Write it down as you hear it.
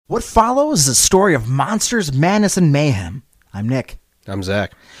What follows is a story of monsters, madness, and mayhem. I'm Nick. I'm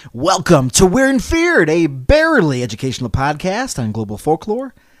Zach. Welcome to We're in Feared, a barely educational podcast on global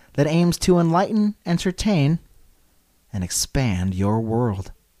folklore that aims to enlighten, entertain, and expand your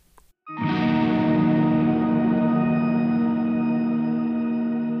world.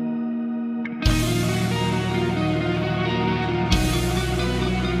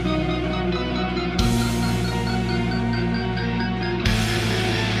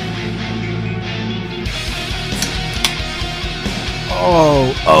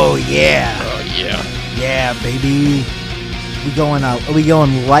 Oh yeah. Oh, yeah. Yeah, baby. Are we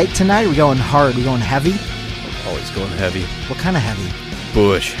going light tonight? Are we going hard? Are we going heavy? I'm always going heavy. What kind of heavy?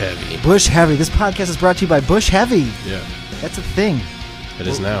 Bush heavy. Bush heavy. This podcast is brought to you by Bush Heavy. Yeah. That's a thing. It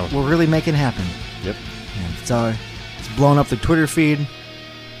is now. We're really making it happen. Yep. And it's blown up the Twitter feed.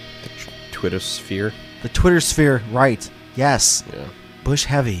 The Twitter sphere. The Twitter sphere, right. Yes. Yeah. Bush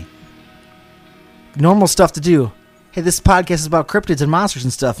Heavy. Normal stuff to do. Hey, this podcast is about cryptids and monsters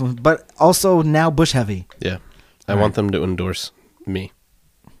and stuff, but also now Bush Heavy. Yeah. I want them to endorse me.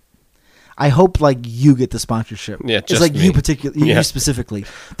 I hope you get the sponsorship. Yeah, just it's me. You specifically.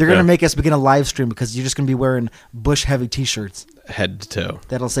 They're gonna make us begin a live stream because you're just gonna be wearing Bush Heavy T-shirts. Head to toe.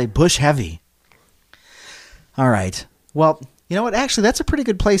 That'll say Bush Heavy. All right. Well, you know what? Actually, that's a pretty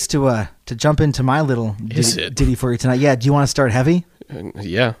good place to jump into my little ditty for you tonight. Yeah. Do you want to start heavy?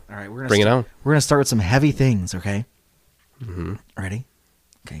 Yeah. All right. Bring it on. We're gonna start with some heavy things. Okay. Mm-hmm. Ready?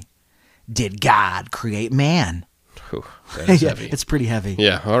 Okay. Did God create man? Whew, that is Yeah, heavy. it's pretty heavy.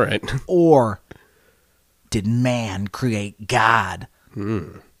 Yeah. All right. Or did man create God?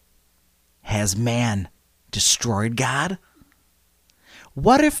 Has man destroyed God?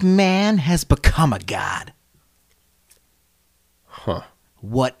 What if man has become a god? Huh.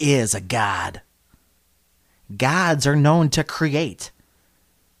 What is a god? Gods are known to create.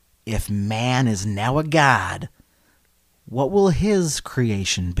 If man is now a god, what will his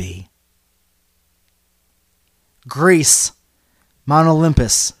creation be? Greece, Mount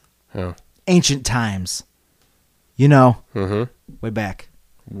Olympus, Oh. ancient times. You know, Mm-hmm. way back.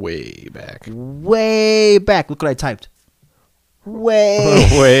 Way back. Way back. Look what I typed.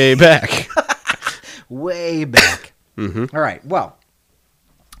 Way back. Way back. Mm-hmm. All right. Well,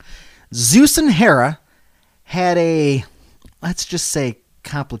 Zeus and Hera had a, let's just say,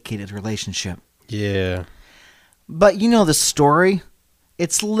 complicated relationship. Yeah. But you know the story.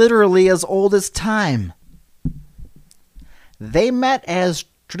 It's literally as old as time. They met as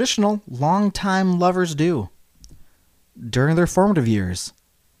traditional longtime lovers do during their formative years.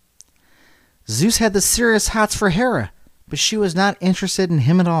 Zeus had the serious hots for Hera, but she was not interested in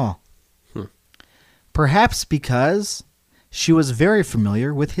him at all. Perhaps because she was very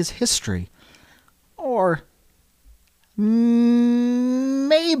familiar with his history. Or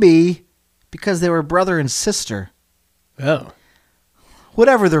maybe because they were brother and sister. Oh.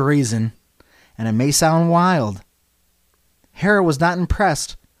 Whatever the reason, and it may sound wild, Hera was not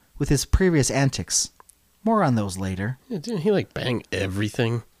impressed with his previous antics. More on those later. Yeah, didn't he bang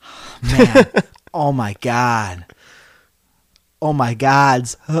everything? Man, oh my god. Oh my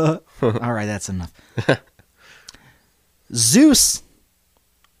gods. All right, that's enough. Zeus,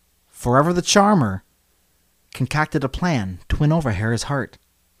 forever the charmer, concocted a plan to win over Hera's heart.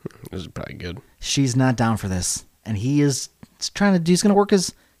 This is probably good. She's not down for this, and he's going to work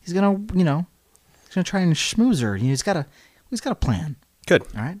he's going to try and schmooze her. He's got a plan. Good.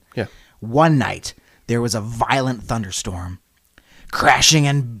 All right? Yeah. One night, there was a violent thunderstorm. Crashing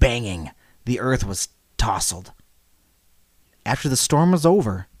and banging, the earth was tousled. After the storm was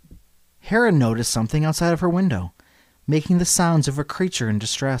over, Hera noticed something outside of her window, making the sounds of a creature in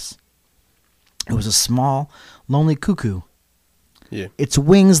distress. It was a small, lonely cuckoo. Yeah. Its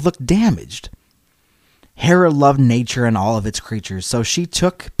wings looked damaged. Hera loved nature and all of its creatures, so she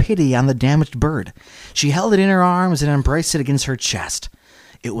took pity on the damaged bird. She held it in her arms and embraced it against her chest.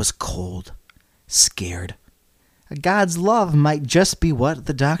 It was cold, scared. A god's love might just be what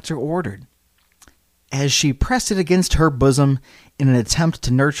the doctor ordered. As she pressed it against her bosom in an attempt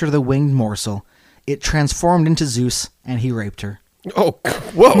to nurture the winged morsel, it transformed into Zeus, and he raped her. Oh,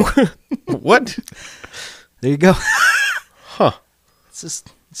 whoa. What? There you go. Huh. It's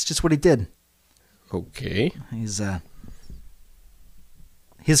just what he did. Okay. His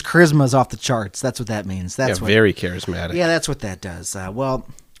charisma is off the charts. That's what that means. That's very charismatic. Yeah, that's what that does. Well,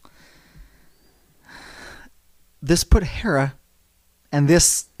 this put Hera, and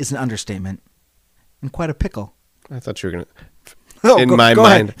this is an understatement, in quite a pickle. I thought you were going to... Oh, in go my ahead.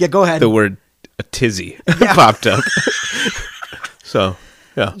 mind, Yeah, go ahead. the word a tizzy popped up. So,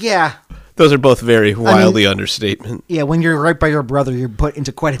 yeah. Yeah. Those are both very wildly understatement. Yeah, when you're right by your brother, you're put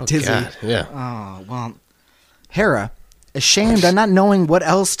into quite a tizzy. God, yeah. Oh, well. Hera, ashamed and not knowing what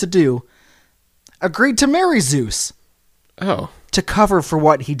else to do, agreed to marry Zeus Oh, to cover for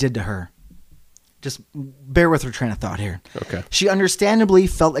what he did to her. Just bear with her train of thought here. okay. She understandably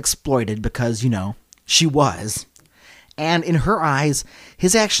felt exploited because, she was. And in her eyes,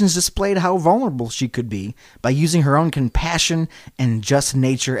 his actions displayed how vulnerable she could be by using her own compassion and just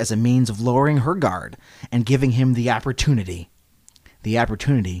nature as a means of lowering her guard and giving him the opportunity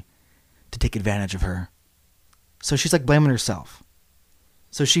to take advantage of her. So she's like blaming herself.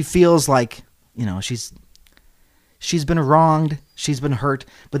 So she feels like, she's been wronged, she's been hurt,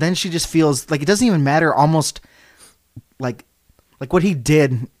 but then she just feels like it doesn't even matter, almost like what he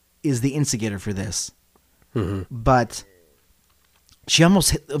did is the instigator for this. Mm-hmm. But she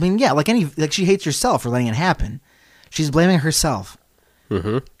almost, like she hates herself for letting it happen. She's blaming herself.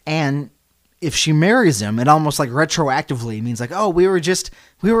 Mm-hmm. And if she marries him, it almost like retroactively means like, oh, we were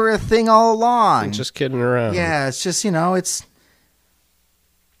a thing all along. I'm just kidding around. Yeah, it's just, it's.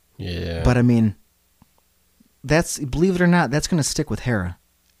 Yeah. But that's, believe it or not, that's going to stick with Hera.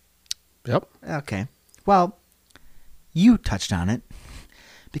 Yep. Okay. Well, you touched on it.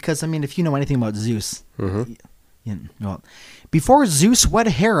 Because, if you know anything about Zeus, before Zeus wed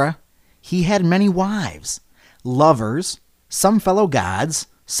Hera, he had many wives, lovers, some fellow gods,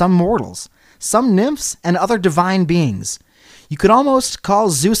 some mortals, some nymphs, and other divine beings. You could almost call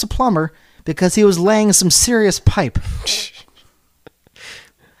Zeus a plumber because he was laying some serious pipe.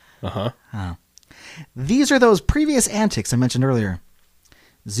 Uh-huh. These are those previous antics I mentioned earlier.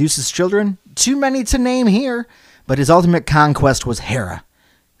 Zeus's children, too many to name here, but his ultimate conquest was Hera.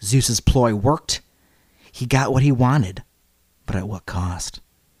 Zeus's ploy worked. He got what he wanted, but at what cost?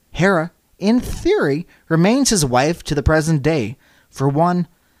 Hera, in theory, remains his wife to the present day for one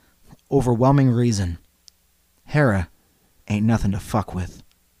overwhelming reason. Hera ain't nothing to fuck with.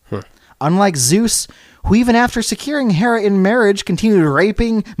 Unlike Zeus, who even after securing Hera in marriage continued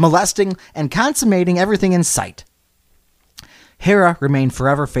raping, molesting, and consummating everything in sight. Hera remained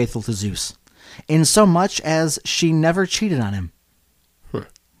forever faithful to Zeus, in so much as she never cheated on him.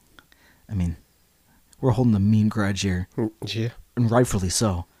 We're holding a mean grudge here. Yeah. And rightfully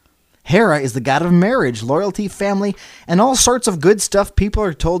so. Hera is the god of marriage, loyalty, family, and all sorts of good stuff people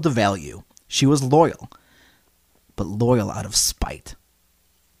are told to value. She was loyal, but loyal out of spite.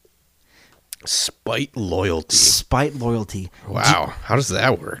 Spite loyalty. Spite loyalty. Wow. How does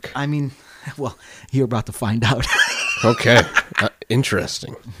that work? Well, you're about to find out. Okay.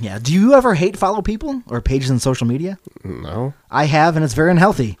 Interesting. Yeah. Do you ever hate follow people or pages on social media? No. I have, and it's very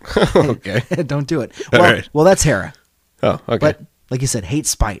unhealthy. Okay. Don't do it. All Well, right. well, that's Hera. Oh, okay. But like you said, hate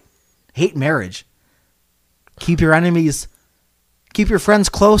spite, hate marriage. Keep your friends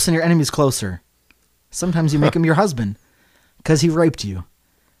close and your enemies closer. Sometimes you make him your husband because he raped you.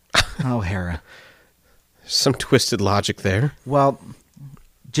 Oh, Hera. Some twisted logic there. Well,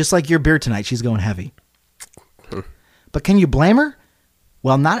 just like your beer tonight, she's going heavy. But can you blame her?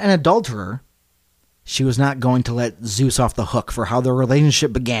 Well, not an adulterer. She was not going to let Zeus off the hook for how their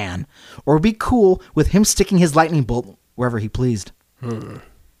relationship began, or be cool with him sticking his lightning bolt wherever he pleased.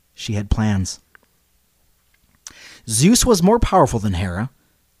 She had plans. Zeus was more powerful than Hera,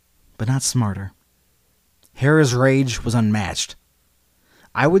 but not smarter. Hera's rage was unmatched.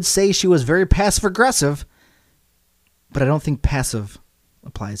 I would say she was very passive-aggressive, but I don't think passive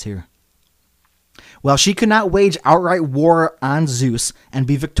applies here. While she could not wage outright war on Zeus and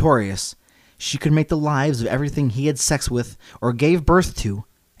be victorious, she could make the lives of everything he had sex with or gave birth to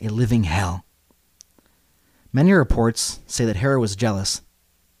a living hell. Many reports say that Hera was jealous.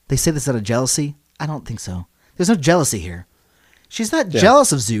 They say this out of jealousy? I don't think so. There's no jealousy here. She's not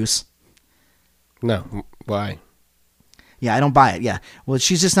jealous of Zeus. No. Why? Yeah, I don't buy it. Yeah. Well,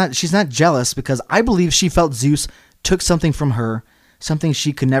 she's not jealous because I believe she felt Zeus took something from her, something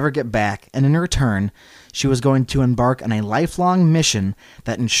she could never get back, and in return, she was going to embark on a lifelong mission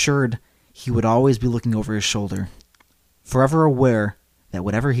that ensured he would always be looking over his shoulder, forever aware that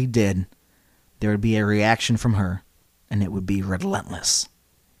whatever he did, there would be a reaction from her, and it would be relentless.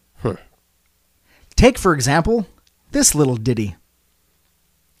 Take, for example, this little ditty.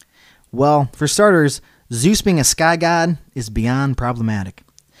 Well, for starters, Zeus being a sky god is beyond problematic,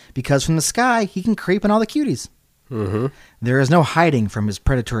 because from the sky, he can creep on all the cuties. There is no hiding from his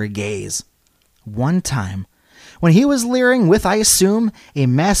predatory gaze. One time, when he was leering with, I assume, a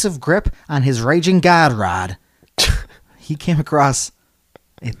massive grip on his raging god rod, he came across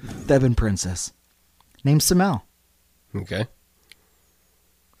a Theban princess named Semele. Okay.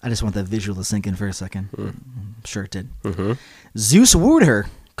 I just want that visual to sink in for a second. I'm sure it did. Zeus wooed her,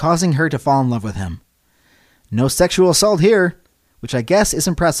 causing her to fall in love with him. No sexual assault here, which I guess is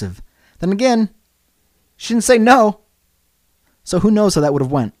impressive. Then again, she didn't say no, so who knows how that would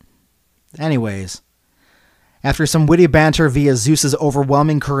have went. Anyways, after some witty banter via Zeus's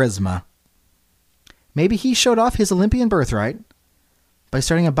overwhelming charisma, maybe he showed off his Olympian birthright by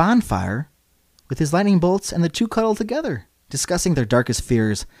starting a bonfire with his lightning bolts, and the two cuddled together, discussing their darkest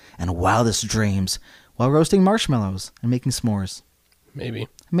fears and wildest dreams while roasting marshmallows and making s'mores. Maybe.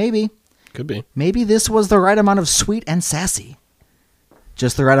 Could be. Maybe this was the right amount of sweet and sassy.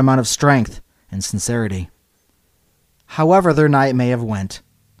 Just the right amount of strength and sincerity. However their night may have went,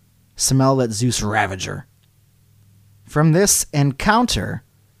 Semele let Zeus ravage her. From this encounter,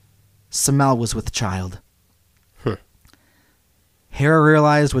 Semele was with child. Hera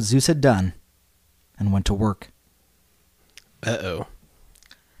realized what Zeus had done and went to work. Uh-oh.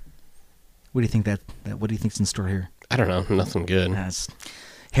 What do you think what do you think's in store here? I don't know. Nothing good.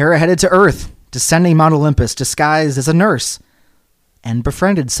 Hera headed to Earth, descending Mount Olympus disguised as a nurse, and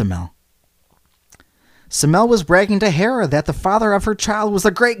befriended Semele. Semele was bragging to Hera that the father of her child was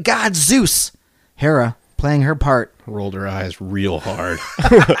the great god Zeus. Hera, playing her part, rolled her eyes real hard.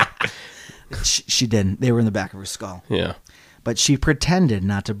 She didn't. They were in the back of her skull. Yeah. But she pretended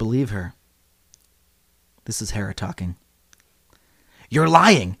not to believe her. This is Hera talking. You're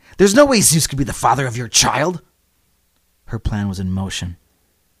lying. There's no way Zeus could be the father of your child. Her plan was in motion.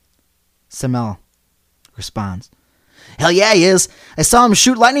 Semele responds. Hell yeah, he is. I saw him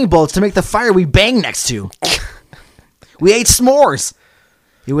shoot lightning bolts to make the fire we bang next to. We ate s'mores.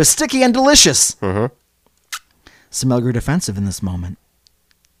 It was sticky and delicious. Semele grew defensive in this moment.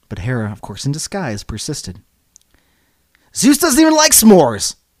 But Hera, of course in disguise, persisted. Zeus doesn't even like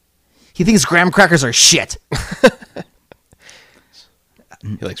s'mores. He thinks graham crackers are shit.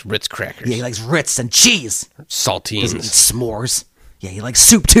 He likes Ritz crackers. Yeah, he likes Ritz and cheese. Saltines. Doesn't eat s'mores. Yeah, he likes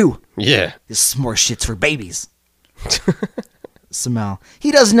soup too. Yeah. This s'more shit's for babies. Semele.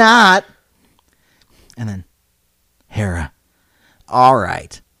 He does not. And then Hera. All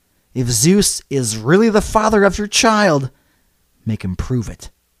right. If Zeus is really the father of your child, make him prove it.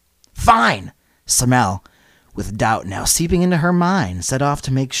 Fine. Semele, with doubt now seeping into her mind, set off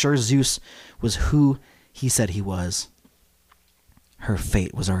to make sure Zeus was who he said he was. Her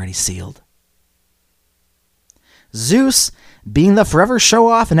fate was already sealed. Zeus, being the forever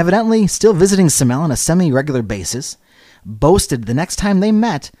show-off and evidently still visiting Semele on a semi-regular basis, boasted the next time they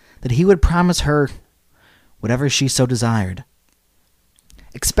met that he would promise her whatever she so desired.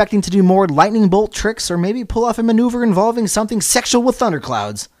 Expecting to do more lightning bolt tricks or maybe pull off a maneuver involving something sexual with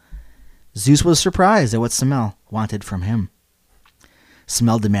thunderclouds, Zeus was surprised at what Semele wanted from him.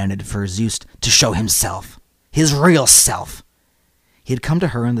 Semele demanded for Zeus to show himself, his real self. He had come to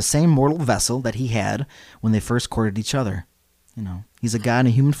her in the same mortal vessel that he had when they first courted each other. You know, he's a god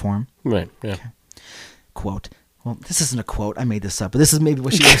in human form. Right, yeah. Okay. Quote. Well, this isn't a quote. I made this up, but this is maybe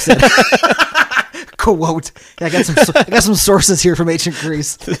what she would have said. Quote. I got some sources here from ancient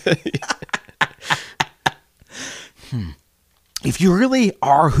Greece. If you really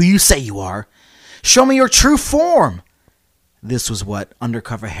are who you say you are, show me your true form. This was what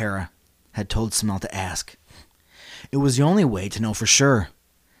undercover Hera had told Semele to ask. It was the only way to know for sure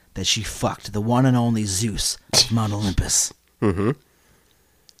that she fucked the one and only Zeus of Mount Olympus.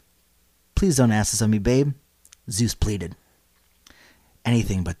 Please don't ask this of me, babe. Zeus pleaded.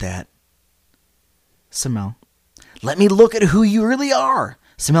 Anything but that. Semele. Let me look at who you really are.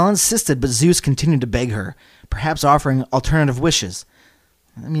 Semele insisted, but Zeus continued to beg her, perhaps offering alternative wishes.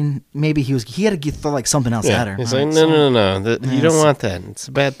 I mean, maybe he had to throw like something else at her. He's like, no. You don't want that. It's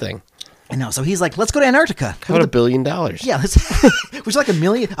a bad thing. I know. So he's like, let's go to Antarctica. How about $1 billion? Yeah. Would you like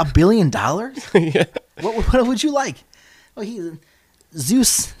 $1 billion? Yeah. What would you like? Well,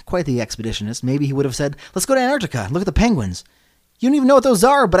 Zeus, quite the expeditionist. Maybe he would have said, let's go to Antarctica. Look at the penguins. You don't even know what those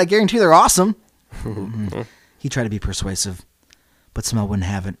are, but I guarantee they're awesome. He tried to be persuasive, but Semele wouldn't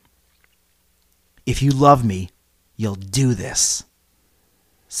have it. If you love me, you'll do this.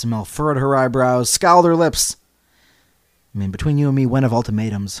 Semele furrowed her eyebrows, scowled her lips. I mean, between you and me, when have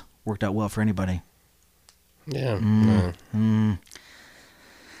ultimatums worked out well for anybody? Yeah.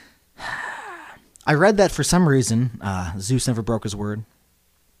 I read that for some reason, Zeus never broke his word.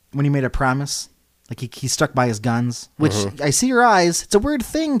 When he made a promise, like he stuck by his guns, which I see your eyes. It's a weird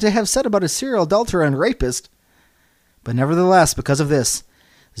thing to have said about a serial adulterer and rapist. But nevertheless, because of this,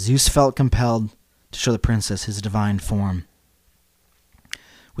 Zeus felt compelled to show the princess his divine form.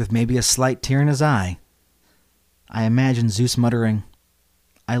 With maybe a slight tear in his eye, I imagine Zeus muttering,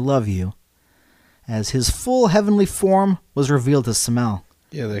 I love you, as his full heavenly form was revealed to Semele.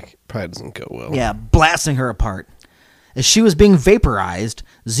 Yeah, that probably doesn't go well. Yeah, blasting her apart. As she was being vaporized,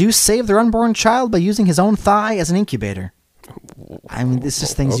 Zeus saved their unborn child by using his own thigh as an incubator. I mean, this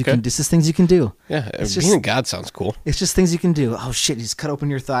is things you can. This is things you can do. Yeah, it's being a god sounds cool. It's just things you can do. Oh shit! You just cut open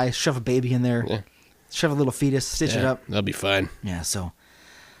your thigh, shove a baby in there, shove a little fetus, stitch it up. That'll be fine. Yeah. So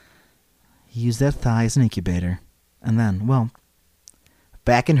he used that thigh as an incubator, and then, well,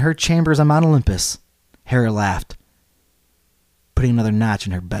 back in her chambers on Mount Olympus, Hera laughed, putting another notch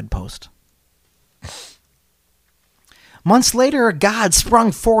in her bedpost. Months later, a god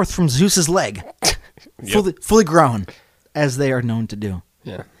sprung forth from Zeus's leg, fully grown, as they are known to do.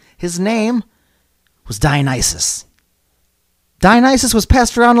 Yeah. His name was Dionysus. Dionysus was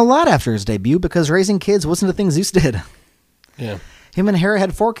passed around a lot after his debut because raising kids wasn't a thing Zeus did. Yeah. Him and Hera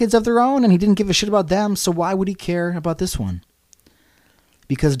had 4 kids of their own, and he didn't give a shit about them, so why would he care about this one?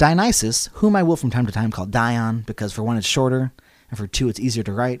 Because Dionysus, whom I will from time to time call Dion, because for one it's shorter, and for 2 it's easier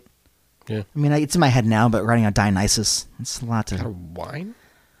to write. Yeah. I mean, it's in my head now, but writing out Dionysus, it's a lot to... Got a wine?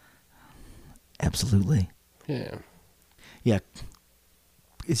 Absolutely. Yeah. Yeah.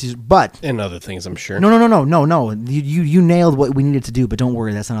 It's just, but... And other things, I'm sure. No. You nailed what we needed to do, but don't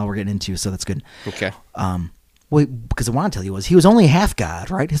worry, that's not all we're getting into, so that's good. Okay. What because I want to tell you he was only half god,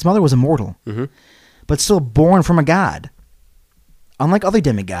 right? His mother was immortal, but still born from a god. Unlike other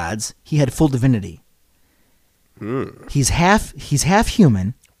demigods, he had full divinity. He's half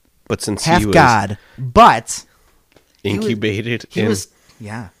human, but since half he was god, but incubated in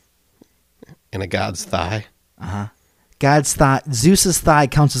a god's thigh. God's thigh, Zeus's thigh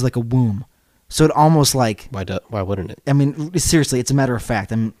counts as like a womb, so it almost like why wouldn't it? I mean, seriously, it's a matter of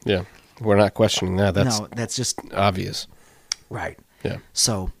fact. Yeah, we're not questioning that. That's just obvious, right? Yeah.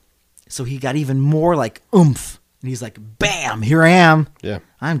 So he got even more like oomph, and he's like, "Bam! Here I am. Yeah,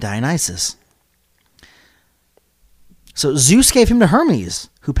 I'm Dionysus." So Zeus gave him to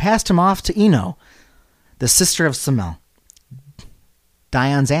Hermes, who passed him off to Ino, the sister of Semele,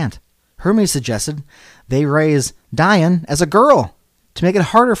 Dion's aunt. Hermes suggested they raise Dion as a girl to make it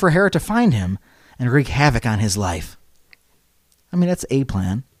harder for Hera to find him and wreak havoc on his life. I mean, that's a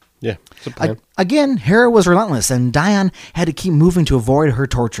plan. Yeah, it's a plan. Again, Hera was relentless, and Dion had to keep moving to avoid her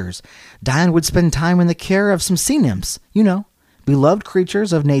tortures. Dion would spend time in the care of some sea nymphs, beloved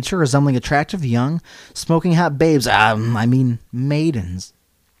creatures of nature resembling attractive young, smoking hot babes. Maidens.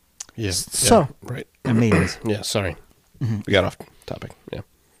 Yeah. So, right. Maidens. Yeah, sorry. We got off topic. Yeah.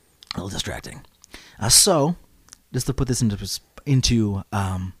 A little distracting. So, just to put this into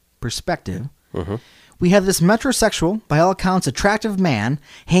perspective, we have this metrosexual, by all accounts attractive man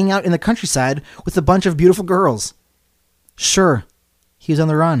hanging out in the countryside with a bunch of beautiful girls. Sure, he was on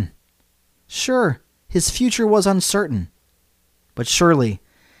the run. Sure, his future was uncertain. But surely,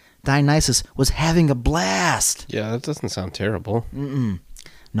 Dionysus was having a blast. Yeah, that doesn't sound terrible.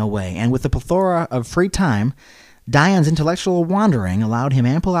 No way. And with the plethora of free time, Dion's intellectual wandering allowed him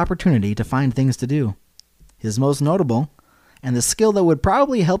ample opportunity to find things to do. His most notable, and the skill that would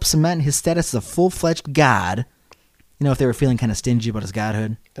probably help cement his status as a full-fledged god, if they were feeling kind of stingy about his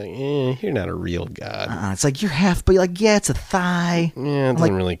godhood. You're not a real god. It's like, you're half, but it's a thigh. Yeah, it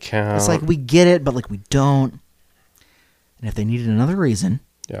doesn't really count. It's like, we get it, but we don't. And if they needed another reason...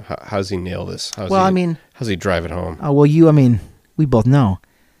 Yeah, how's he nail this? How's he drive it home? We both know.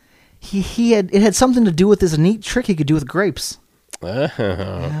 It had something to do with this neat trick he could do with grapes.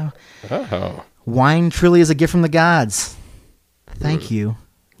 Wine truly is a gift from the gods. Thank you,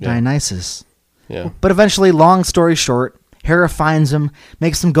 Dionysus. Yeah. But eventually, long story short, Hera finds him,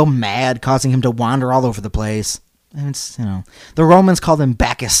 makes him go mad, causing him to wander all over the place. And it's, the Romans called him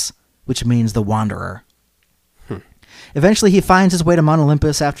Bacchus, which means the wanderer. Eventually, he finds his way to Mount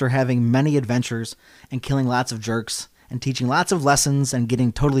Olympus after having many adventures and killing lots of jerks and teaching lots of lessons and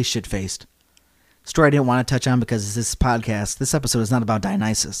getting totally shit-faced. Story I didn't want to touch on because this episode is not about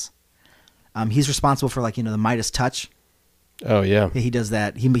Dionysus. He's responsible for, the Midas touch. Oh, yeah. He does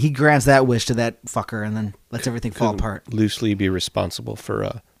that. He grants that wish to that fucker and then lets everything fall apart. Loosely be responsible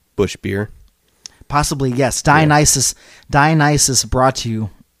for Bush beer. Possibly, yes. Dionysus brought to you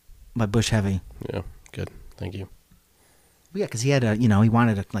by Bush Heavy. Yeah, good. Thank you. Yeah, because he had he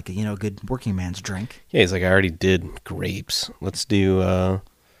wanted a good working man's drink. Yeah, he's like, I already did grapes. Let's do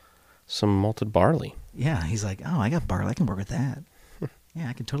some malted barley. Yeah, he's like, oh, I got barley. I can work with that. Yeah,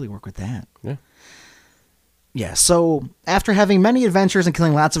 I can totally work with that. Yeah. Yeah, so after having many adventures and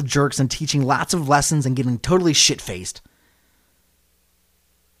killing lots of jerks and teaching lots of lessons and getting totally shit-faced.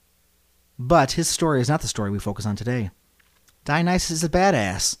 But his story is not the story we focus on today. Dionysus is a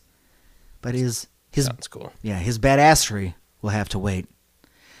badass. But his sounds cool. Yeah, his badassery will have to wait.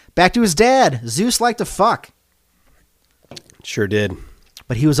 Back to his dad. Zeus liked to fuck. Sure did.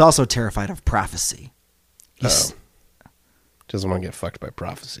 But he was also terrified of prophecy. Doesn't want to get fucked by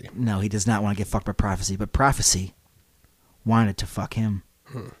prophecy. No, he does not want to get fucked by prophecy, but prophecy wanted to fuck him.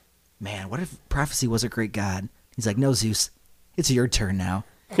 Man, what if prophecy was a great god? He's like, no, Zeus, it's your turn now.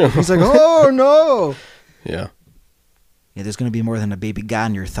 He's like, oh, no. Yeah. Yeah, there's going to be more than a baby god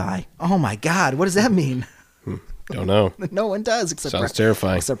in your thigh. Oh, my God. What does that mean? Don't know. No one does. Sounds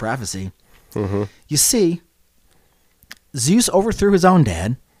terrifying. Except prophecy. Mm-hmm. You see, Zeus overthrew his own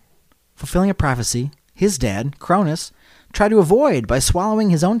dad, fulfilling a prophecy. His dad, Cronus, tried to avoid by swallowing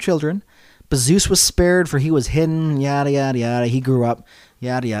his own children, but Zeus was spared, for he was hidden, yada, yada, yada. He grew up,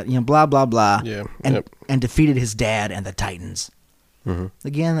 yada, yada, blah, blah, blah. Yeah. And defeated his dad and the Titans. Mm-hmm.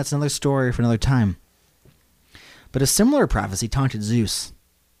 Again, that's another story for another time. But a similar prophecy taunted Zeus.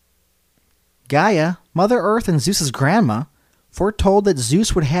 Gaia, Mother Earth and Zeus's grandma, foretold that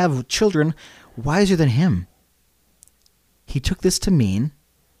Zeus would have children wiser than him. He took this to mean,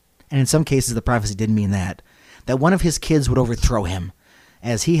 and in some cases the prophecy did mean that one of his kids would overthrow him,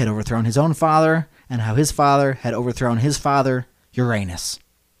 as he had overthrown his own father, and how his father had overthrown his father, Uranus.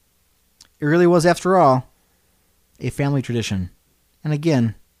 It really was, after all, a family tradition, and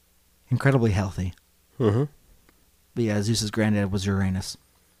again, incredibly healthy. Mm-hmm. But yeah, Zeus's granddad was Uranus.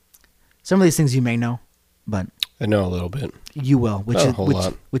 Some of these things you may know, but I know a little bit. you will,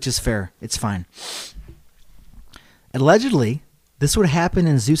 which is fair. It's fine. Allegedly, this would happen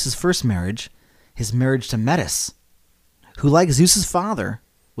in Zeus's first marriage, his marriage to Metis, who, like Zeus's father,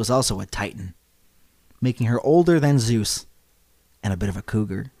 was also a Titan, making her older than Zeus and a bit of a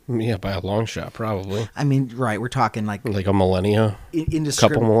cougar. Yeah, by a long shot, probably. I mean, right, we're talking like a millennia? Couple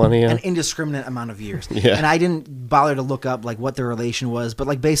Couple millennia? An indiscriminate amount of years. Yeah. And I didn't bother to look up like what their relation was, but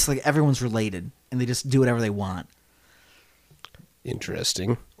like basically everyone's related and they just do whatever they want.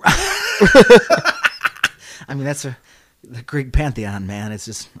 Interesting. I mean, that's the Greek pantheon, man. It's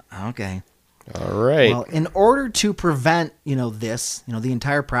just, okay. All right. Well, in order to prevent, this, the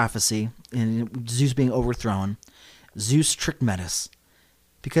entire prophecy and Zeus being overthrown, Zeus tricked Metis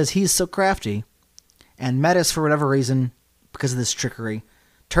because he's so crafty. And Metis, for whatever reason, because of this trickery,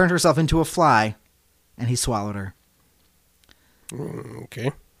 turned herself into a fly and he swallowed her.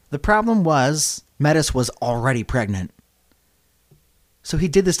 Okay. The problem was Metis was already pregnant. So he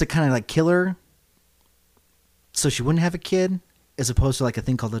did this to kind of like kill her so she wouldn't have a kid, as opposed to like a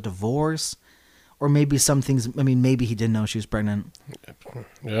thing called a divorce. Or maybe some things, maybe he didn't know she was pregnant.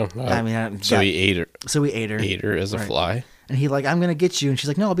 Yeah. So he ate her. So he ate her. Ate her as a fly. And he like, I'm going to get you. And she's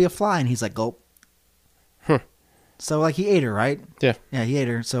like, no, I'll be a fly. And he's like, gulp. So like he ate her, right? Yeah. Yeah, he ate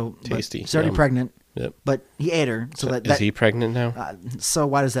her. So tasty. She's already pregnant. Yep. But he ate her. So is he pregnant now? So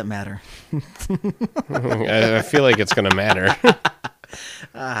why does that matter? I feel like it's going to matter.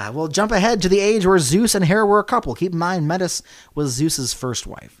 We'll jump ahead to the age where Zeus and Hera were a couple. Keep in mind, Metis was Zeus's first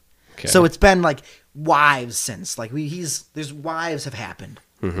wife. Okay. So it's been like wives since. Like there's wives have happened.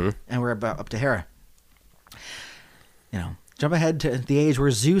 Mm-hmm. And we're about up to Hera. Jump ahead to the age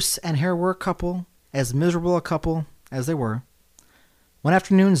where Zeus and Hera were a couple, as miserable a couple as they were. One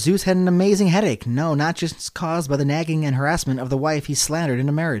afternoon, Zeus had an amazing headache. No, not just caused by the nagging and harassment of the wife he slandered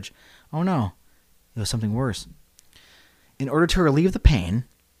into marriage. Oh no, it was something worse. In order to relieve the pain,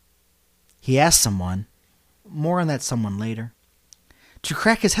 he asked someone, more on that someone later, to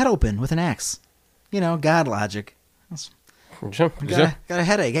crack his head open with an axe. God logic. Got a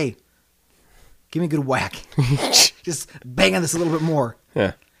headache. Hey, give me a good whack. Just bang on this a little bit more.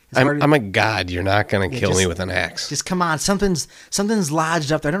 Yeah. I'm a god. You're not going to kill me with an axe. Just come on. Something's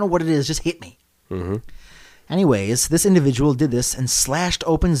lodged up there. I don't know what it is. Just hit me. Mm-hmm. Anyways, this individual did this and slashed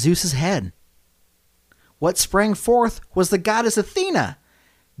open Zeus's head. What sprang forth was the goddess Athena,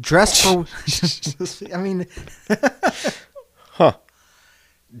 dressed for...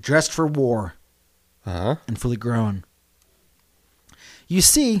 dressed for war. Uh-huh. And fully grown. You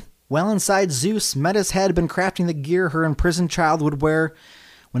see, well inside Zeus, Metis had been crafting the gear her imprisoned child would wear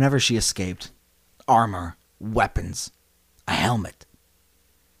whenever she escaped. Armor, weapons, a helmet.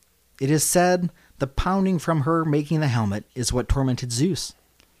 It is said the pounding from her making the helmet is what tormented Zeus.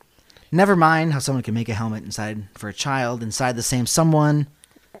 Never mind how someone can make a helmet inside for a child inside the same someone.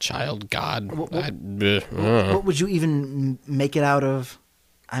 Child god. What would you even make it out of?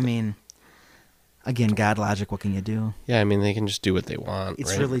 I mean, again, God logic, what can you do? Yeah, I mean, they can just do what they want,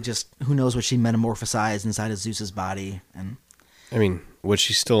 It's right? really just, who knows what she metamorphosized inside of Zeus's body. And I mean, was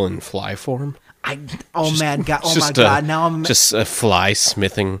she still in fly form? my God, now I'm... Just a fly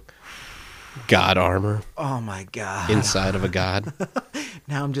smithing god armor. Oh my God. Inside of a god.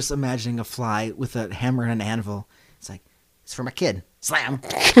 Now I'm just imagining a fly with a hammer and an anvil. It's like, it's for my kid. Slam.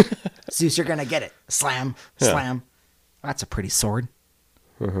 Zeus, you're going to get it. Slam. Slam. Yeah. That's a pretty sword.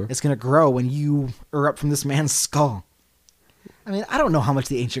 Mm-hmm. It's going to grow when you are up from this man's skull. I mean, I don't know how much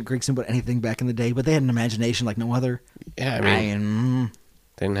the ancient Greeks knew about anything back in the day, but they had an imagination like no other. Yeah, I mean,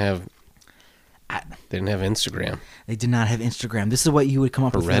 they didn't have Instagram. They did not have Instagram. This is what you would come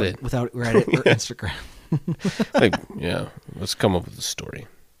up Or with Reddit. without Reddit or Yeah. Instagram. Like, yeah, let's come up with a story.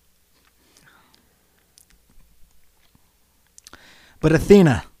 But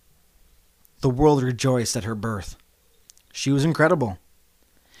Athena, the world rejoiced at her birth. She was incredible.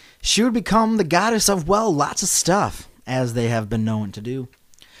 She would become the goddess of, well, lots of stuff, as they have been known to do.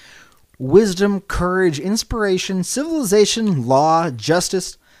 Wisdom, courage, inspiration, civilization, law,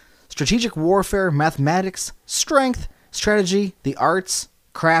 justice, strategic warfare, mathematics, strength, strategy, the arts,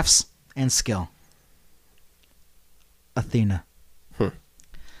 crafts, and skill. Athena.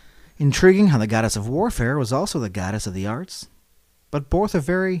 Intriguing how the goddess of warfare was also the goddess of the arts, but both are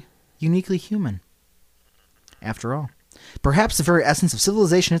very uniquely human. After all, perhaps the very essence of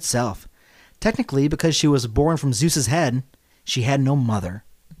civilization itself. Technically, because she was born from Zeus's head, she had no mother.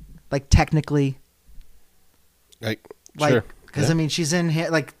 Like, technically. Sure. Because, Yeah. I mean, she's in here,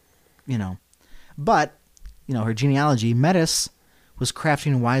 like, you know. But, you know, her genealogy, Metis, was crafty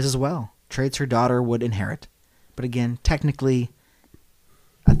and wise as well. Traits her daughter would inherit. But again, technically,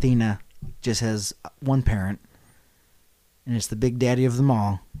 Athena just has one parent. And it's the big daddy of them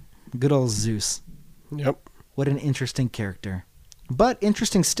all. Good old Zeus. Yep. What an interesting character. But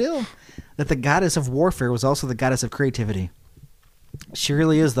interesting still that the goddess of warfare was also the goddess of creativity. She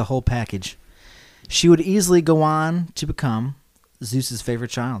really is the whole package. She would easily go on to become Zeus's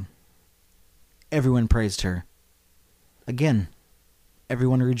favorite child. Everyone praised her. Again,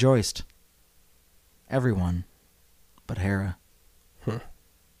 everyone rejoiced. Everyone but Hera.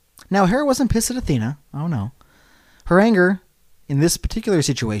 Now, Hera wasn't pissed at Athena. Oh, no. Her anger in this particular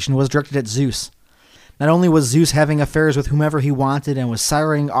situation was directed at Zeus. Not only was Zeus having affairs with whomever he wanted and was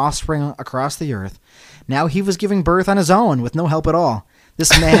siring offspring across the earth, now he was giving birth on his own with no help at all.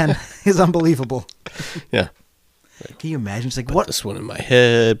 This man is unbelievable. Yeah. Can you imagine? It's like, Put what? this one in my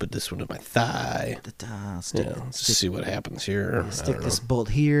head, put this one in my thigh. Stick, Yeah, let's just see what happens here. stick this bolt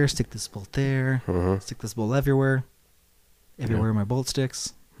here, stick this bolt there, stick this bolt everywhere. Everywhere my bolt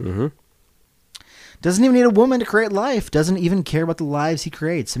sticks. Mm-hmm. Doesn't even need a woman to create life. Doesn't even care about the lives he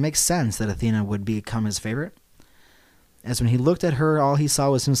creates. It makes sense that Athena would become his favorite. As when he looked at her, all he saw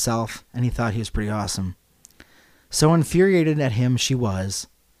was himself, and he thought he was pretty awesome. So infuriated at him she was,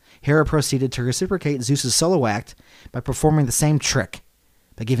 Hera proceeded to reciprocate Zeus's solo act by performing the same trick,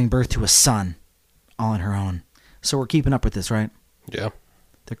 by giving birth to a son, all on her own. So we're keeping up with this, right? Yeah.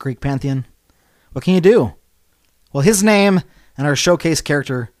 The Greek pantheon. What can you do? Well, his name and our showcase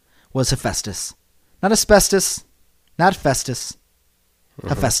character was Hephaestus. Not asbestos, not Festus,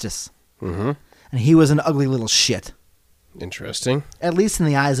 Hephaestus. Mm-hmm. And he was an ugly little shit. Interesting. At least in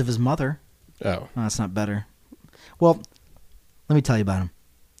the eyes of his mother. Oh. No, that's not better. Well, let me tell you about him.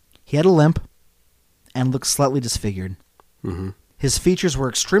 He had a limp and looked slightly disfigured. Mm-hmm. His features were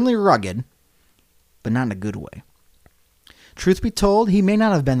extremely rugged, but not in a good way. Truth be told, he may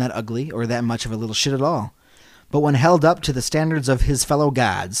not have been that ugly or that much of a little shit at all. But when held up to the standards of his fellow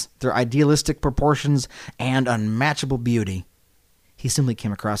gods, their idealistic proportions and unmatchable beauty, he simply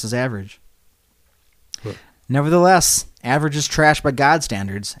came across as average. Huh. Nevertheless, average is trash by God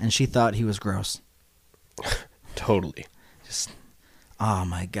standards, and she thought he was gross. Totally. Oh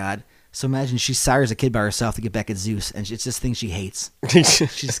my God. So imagine she sires a kid by herself to get back at Zeus, and it's this thing she hates. She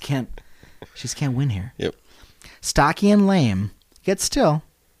just can't win here. Yep. Stocky and lame, yet still,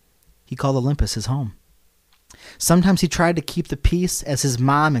 he called Olympus his home. Sometimes he tried to keep the peace as his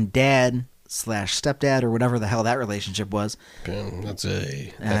mom and dad / stepdad or whatever the hell that relationship was. That's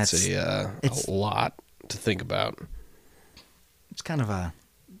a lot to think about. It's kind of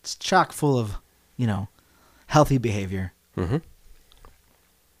it's chock full of, healthy behavior. Mm-hmm.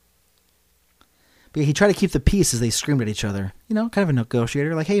 But yeah, he tried to keep the peace as they screamed at each other. Kind of a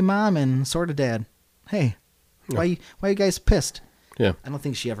negotiator. Like, hey, mom and sort of dad. Hey, why you guys pissed? Yeah. I don't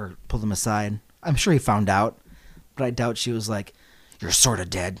think she ever pulled him aside. I'm sure he found out, but I doubt she was like, you're sort of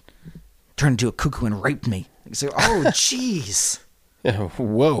dead. Turned into a cuckoo and raped me. He's like, oh, jeez. Yeah.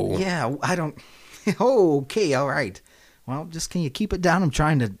 Whoa. Yeah, I don't... Oh, okay, all right. Well, just can you keep it down? I'm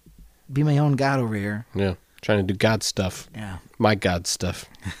trying to be my own god over here. Yeah. Trying to do God stuff. Yeah. My God stuff.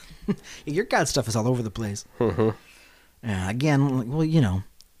 Your god stuff is all over the place. Mm-hmm. Yeah, again, well,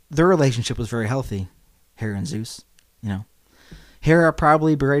 their relationship was very healthy, Hera and Zeus. Hera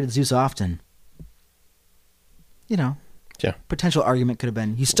probably berated Zeus often. Yeah. Potential argument could have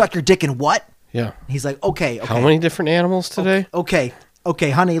been, you stuck your dick in what? Yeah. He's like, okay. How many different animals today? Okay,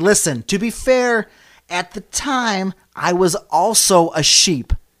 honey, listen. To be fair, at the time, I was also a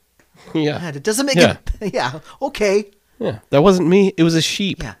sheep. Yeah. It doesn't make it... Yeah, okay. Yeah, that wasn't me. It was a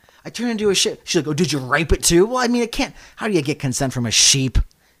sheep. Yeah, I turned into a sheep. She's like, oh, did you rape it too? Well, I mean, it can't. How do you get consent from a sheep?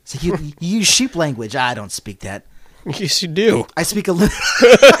 So you use sheep language. I don't speak that. Yes, you do. I speak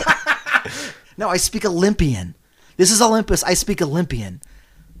No, I speak Olympian. This is Olympus. I speak Olympian.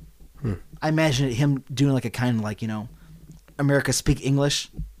 I imagine him doing like a kind of like, America speak English.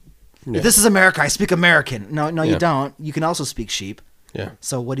 Yeah. This is America. I speak American. No, Yeah. you don't. You can also speak sheep. Yeah.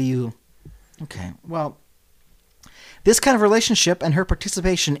 So what do you... Okay, well, this kind of relationship and her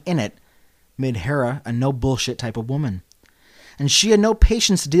participation in it made Hera a no-bullshit type of woman. And she had no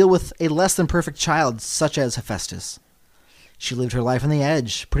patience to deal with a less-than-perfect child such as Hephaestus. She lived her life on the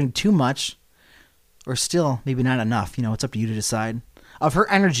edge, putting too much, or still maybe not enough, it's up to you to decide, of her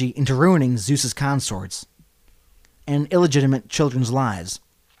energy into ruining Zeus's consorts and illegitimate children's lives.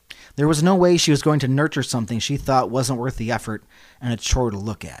 There was no way she was going to nurture something she thought wasn't worth the effort and a chore to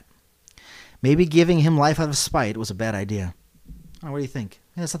look at. Maybe giving him life out of spite was a bad idea. Oh, what do you think?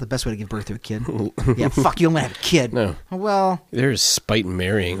 Yeah, that's not the best way to give birth to a kid. Yeah, fuck you, I'm going to have a kid. No. Well... There's spite in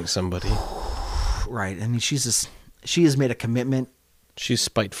marrying somebody. Right, I mean, she has made a commitment. She's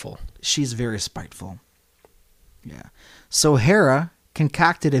spiteful. She's very spiteful. Yeah. So Hera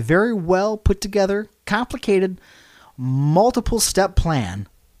concocted a very well put together, complicated, multiple step plan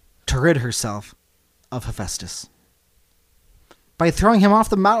to rid herself of Hephaestus by throwing him off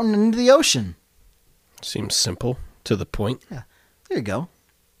the mountain and into the ocean. Seems simple, to the point. Yeah, there you go.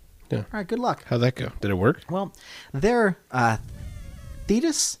 Yeah. All right, good luck. How'd that go? Did it work? Well, there,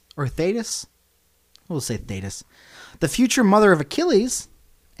 Thetis, or Thetis, we'll say Thetis, the future mother of Achilles,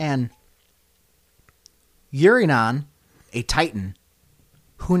 and Eurynon, a Titan,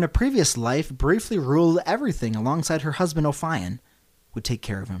 who in a previous life briefly ruled everything alongside her husband Ophion, would take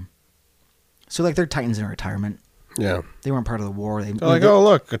care of him. So, they're Titans in retirement. Yeah. They weren't part of the war. They're like, oh,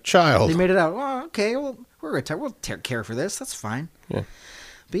 look, a child. They made it out. Oh, okay, well, we're retired. We'll take care for this. That's fine. Yeah.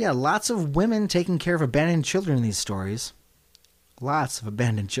 But yeah, lots of women taking care of abandoned children in these stories. Lots of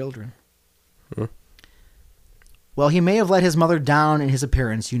abandoned children. Well, he may have let his mother down in his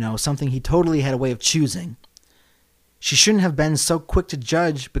appearance, something he totally had a way of choosing. She shouldn't have been so quick to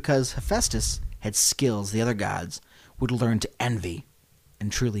judge because Hephaestus had skills the other gods would learn to envy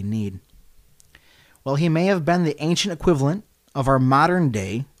and truly need. Well, he may have been the ancient equivalent of our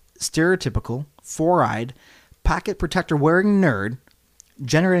modern-day, stereotypical, four-eyed, pocket protector-wearing nerd,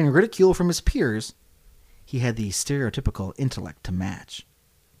 generating ridicule from his peers. He had the stereotypical intellect to match.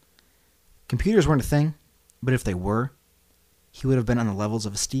 Computers weren't a thing, but if they were, he would have been on the levels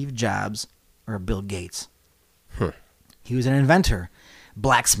of a Steve Jobs or a Bill Gates. He was an inventor,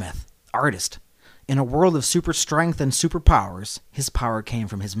 blacksmith, artist. In a world of super strength and superpowers, his power came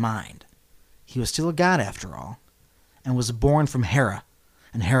from his mind. He was still a god after all, and was born from Hera,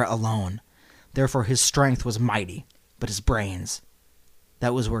 and Hera alone. Therefore his strength was mighty, but his brains,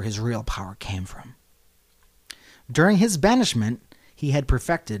 that was where his real power came from. During his banishment, he had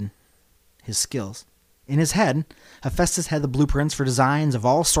perfected his skills. In his head, Hephaestus had the blueprints for designs of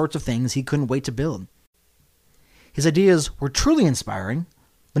all sorts of things he couldn't wait to build. His ideas were truly inspiring,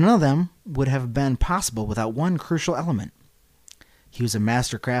 but none of them would have been possible without one crucial element. He was a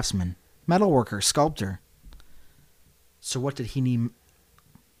master craftsman, metalworker, sculptor. So what did he need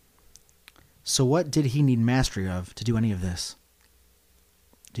mastery of to do any of this?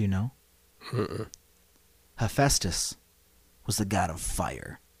 Do you know? Hephaestus was the god of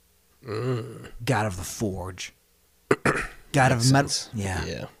fire. God of the forge. God of metal.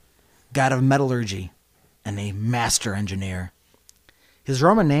 Yeah. God of metallurgy. And a master engineer. His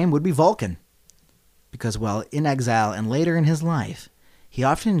Roman name would be Vulcan. Because while in exile and later in his life, he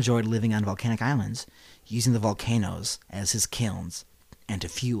often enjoyed living on volcanic islands, using the volcanoes as his kilns and to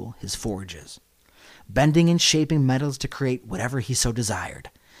fuel his forges, bending and shaping metals to create whatever he so desired.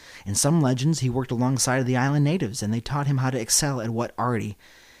 In some legends, he worked alongside the island natives, and they taught him how to excel at what already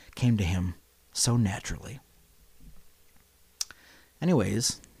came to him so naturally.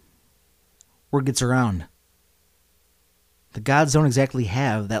 Anyways, word gets around. The gods don't exactly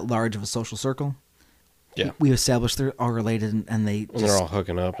have that large of a social circle. Yeah. We established they're all related, and they're all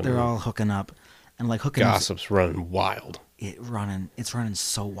hooking up. They're all hooking up. And like hooking up. Gossip's running wild. It's running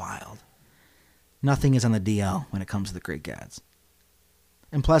so wild. Nothing is on the DL when it comes to the great gods.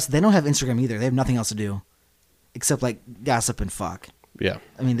 And plus, they don't have Instagram either. They have nothing else to do except like gossip and fuck. Yeah.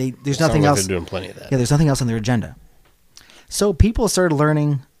 I mean, there's nothing else. They're doing plenty of that. Yeah, there's nothing else on their agenda. So people started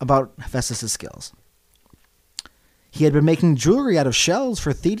learning about Hephaestus' skills. He had been making jewelry out of shells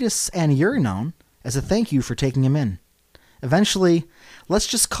for Thetis and Eurynon as a thank you for taking him in. Eventually, let's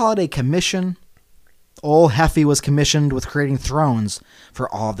just call it a commission. Old Hephae was commissioned with creating thrones for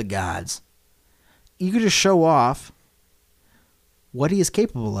all the gods. Eager to show off what he is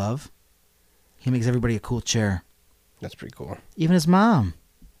capable of, he makes everybody a cool chair. That's pretty cool. Even his mom.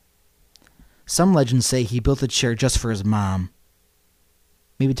 Some legends say he built the chair just for his mom.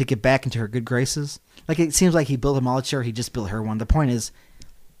 Maybe to get back into her good graces. Like, it seems like he built him all a chair, he just built her one. The point is,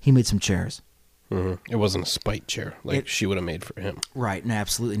 he made some chairs. It wasn't a spite chair like she would have made for him. Right, no,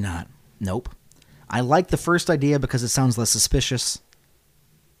 absolutely not. Nope. I like the first idea because it sounds less suspicious.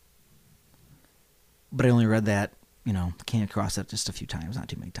 But I only read that, came across it just a few times, not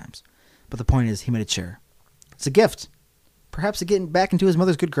too many times. But the point is, he made a chair. It's a gift. Perhaps to get back into his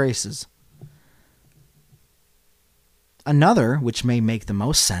mother's good graces. Another, which may make the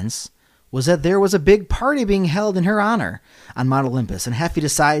most sense, was that there was a big party being held in her honor on Mount Olympus, and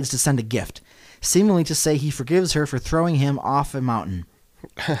Hephaestus decides to send a gift, seemingly to say he forgives her for throwing him off a mountain.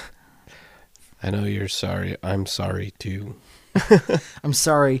 I know you're sorry. I'm sorry, too. I'm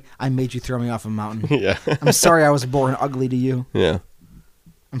sorry I made you throw me off a mountain. Yeah. I'm sorry I was born ugly to you. Yeah.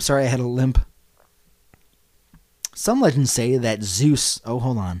 I'm sorry I had a limp. Some legends say that Zeus... Oh,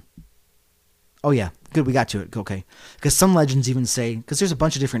 hold on. Oh, yeah. Good, we got to it. Okay. Because some legends even say... Because there's a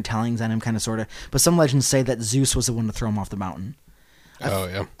bunch of different tellings on him, kind of, sort of. But some legends say that Zeus was the one to throw him off the mountain.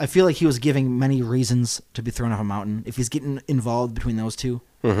 Yeah. I feel like he was giving many reasons to be thrown off a mountain. If he's getting involved between those two.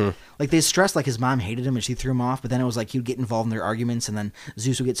 Mm-hmm. Like, they stressed, like, his mom hated him and she threw him off. But then it was like he'd get involved in their arguments. And then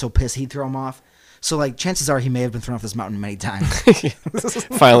Zeus would get so pissed he'd throw him off. So, like, chances are he may have been thrown off this mountain many times.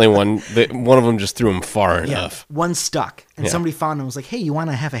 Finally, one of them just threw him far enough. One stuck. And somebody found him and was like, hey, you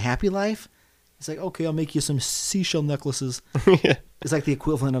want to have a happy life? He's like, okay, I'll make you some seashell necklaces. Yeah. It's like the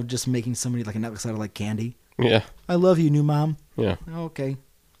equivalent of just making somebody like a necklace out of like candy. Yeah. I love you, new mom. Yeah. Okay.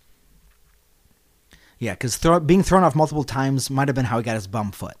 Yeah, because being thrown off multiple times might have been how he got his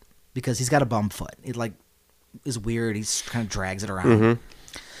bum foot. Because he's got a bum foot. It like is weird. He kind of drags it around. Mm-hmm.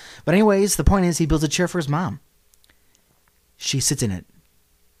 But anyways, the point is he builds a chair for his mom. She sits in it.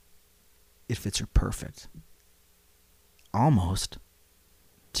 It fits her perfect. Almost.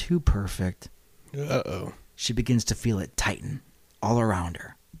 Too perfect. Uh-oh. She begins to feel it tighten all around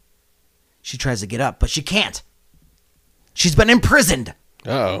her. She tries to get up, but she can't. She's been imprisoned.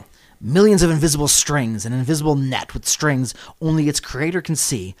 Uh-oh. Millions of invisible strings, an invisible net with strings only its creator can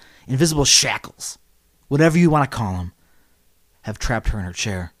see, invisible shackles, whatever you want to call them, have trapped her in her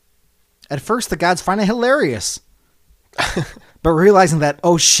chair. At first, the gods find it hilarious. But realizing that,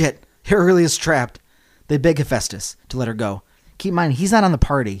 oh shit, her really is trapped, they beg Hephaestus to let her go. Keep in mind, he's not on the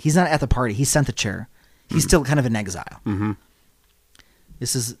party. He's not at the party. He sent the chair. He's still kind of in exile. Mm-hmm.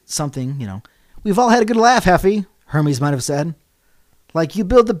 This is something, we've all had a good laugh, Heffy, Hermes might have said. Like, you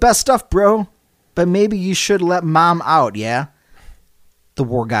build the best stuff, bro, but maybe you should let mom out, yeah? The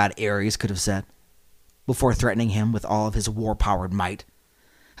war god Ares could have said, before threatening him with all of his war-powered might.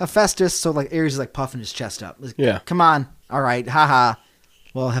 Hephaestus, so like Ares is like puffing his chest up. Like, yeah. Come on. All right. Haha.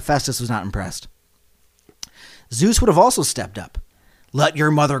 Well, Hephaestus was not impressed. Zeus would have also stepped up. Let your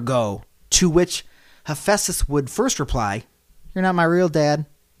mother go. To which Hephaestus would first reply, you're not my real dad.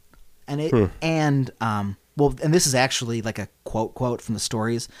 And this is actually like a quote from the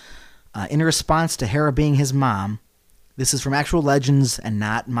stories. In response to Hera being his mom, this is from actual legends and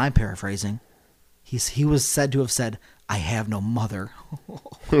not my paraphrasing. He was said to have said, I have no mother.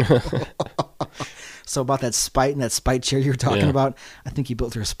 So about that spite and that spite chair you were talking about, I think he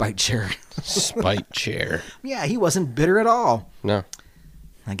built her a spite chair. Spite chair. Yeah, he wasn't bitter at all. No.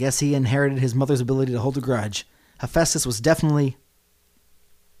 I guess he inherited his mother's ability to hold a grudge. Hephaestus definitely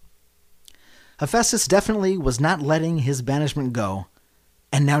was not letting his banishment go,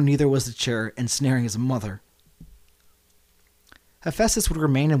 and now neither was the chair ensnaring his mother. Hephaestus would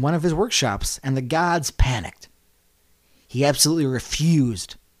remain in one of his workshops, and the gods panicked. He absolutely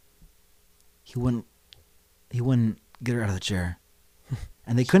refused. He wouldn't get her out of the chair.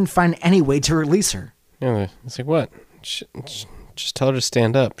 And they couldn't find any way to release her. Yeah, it's like, what? Just tell her to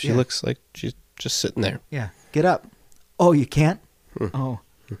stand up. She looks like she's just sitting there. Yeah, get up. Oh, you can't? Oh.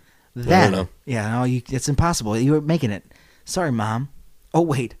 Then, no, it's impossible. You were making it. Sorry, Mom. Oh,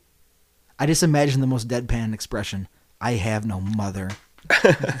 wait. I just imagined the most deadpan expression. I have no mother.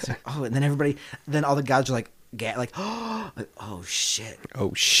 And then all the gods are like, oh, shit.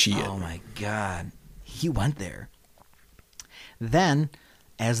 Oh, shit. Oh, my God. He went there. Then,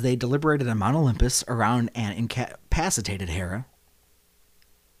 as they deliberated on Mount Olympus around an incapacitated Hera,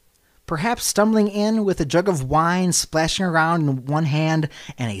 perhaps stumbling in with a jug of wine splashing around in one hand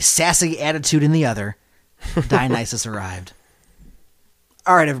and a sassy attitude in the other, Dionysus arrived.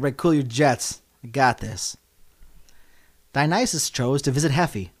 All right, everybody, cool your jets. I got this. Dionysus chose to visit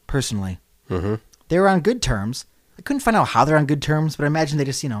Hephae personally. Mm-hmm. They were on good terms. I couldn't find out how they're on good terms, but I imagine they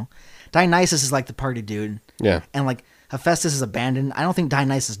just, Dionysus is like the party dude. Yeah. And like Hephaestus is abandoned. I don't think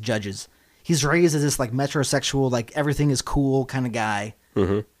Dionysus judges. He's raised as this like metrosexual, like everything is cool kind of guy.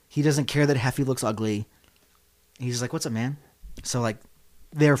 Mm-hmm. He doesn't care that Heffy looks ugly. He's just like, what's up, man? So like,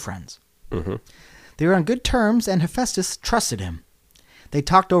 they're friends. Mm-hmm. They were on good terms, and Hephaestus trusted him. They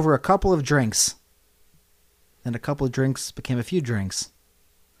talked over a couple of drinks. Then a couple of drinks became a few drinks.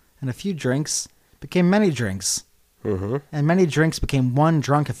 And a few drinks became many drinks. Mm-hmm. And many drinks became one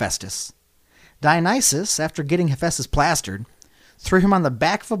drunk Hephaestus. Dionysus, after getting Hephaestus plastered, threw him on the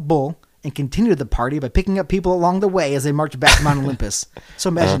back of a bull and continued the party by picking up people along the way as they marched back to Mount Olympus. So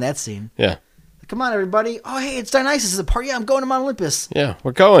imagine that scene. Yeah. Come on, everybody. Oh, hey, it's Dionysus. It's a party. Yeah, I'm going to Mount Olympus. Yeah,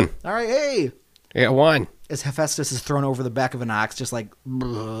 we're going. All right, hey. I got wine. As Hephaestus is thrown over the back of an ox, just like,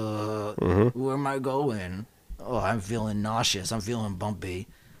 where am I going? Oh, I'm feeling nauseous. I'm feeling bumpy.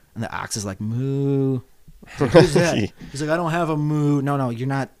 And the ox is like, moo. Like, who's that? He's like, I don't have a moo. No, you're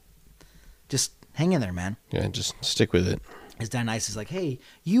not. Just hang in there, man. Yeah, just stick with it. As Dionysus is like, hey,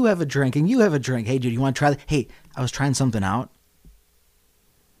 you have a drink and you have a drink. Hey, dude, you want to try that? Hey, I was trying something out.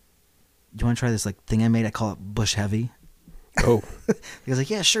 Do you want to try this like thing I made? I call it Bush Heavy. Oh. He was like,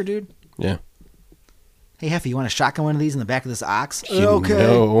 yeah, sure, dude. Yeah. Hey, Heffy, you want to shotgun one of these in the back of this ox?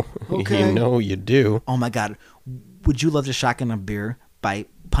 Okay. Okay. You know you do. Oh, my God. Would you love to shotgun a beer by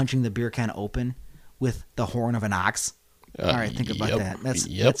punching the beer can open with the horn of an ox? All right, think about that.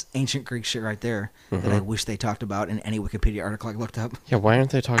 That's ancient Greek shit right there that I wish they talked about in any Wikipedia article I looked up. Yeah, why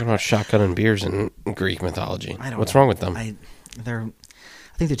aren't they talking about shotgunning beers in Greek mythology? I don't What's know. wrong with them? I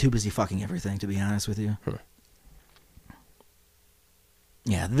think they're too busy fucking everything, to be honest with you.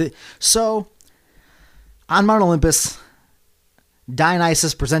 Yeah. So, on Mount Olympus,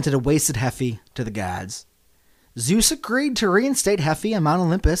 Dionysus presented a wasted Heffy to the gods. Zeus agreed to reinstate Heffy on Mount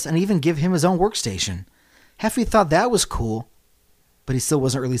Olympus and even give him his own workstation. Heffy thought that was cool, but he still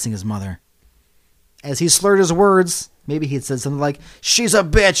wasn't releasing his mother. As he slurred his words, maybe he had said something like, she's a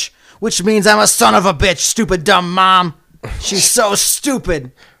bitch, which means I'm a son of a bitch, stupid dumb mom. She's so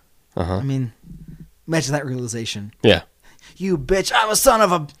stupid. I mean, imagine that realization. Yeah. You bitch, I'm a son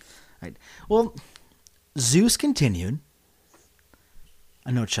of a... Right. Well, Zeus continued. I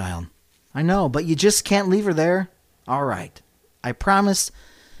know, child. I know, but you just can't leave her there. All right. I promise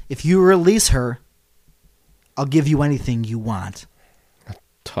if you release her, I'll give you anything you want. I'll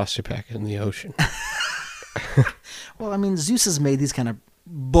toss you back in the ocean. Well, I mean, Zeus has made these kind of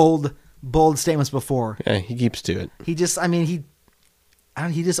bold statements before. Yeah, he keeps to it. He just, I mean, he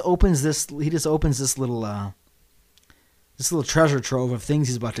just opens this little treasure trove of things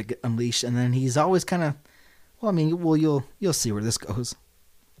he's about to get unleashed, and then he's always kind of, you'll see where this goes.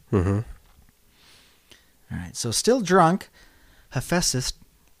 Mm-hmm. All right, so still drunk, Hephaestus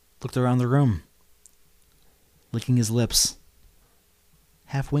looked around the room, licking his lips,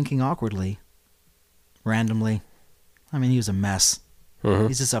 half winking awkwardly, randomly. I mean, he was a mess. Mm-hmm.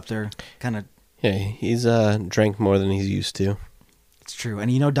 He's just up there, kind of. Yeah, he's drank more than he's used to. It's true,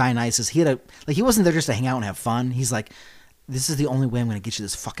 and Dionysus, he wasn't there just to hang out and have fun. He's like, this is the only way I'm going to get you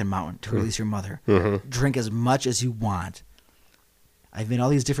this fucking mountain to release your mother. Mm-hmm. Drink as much as you want. I've made all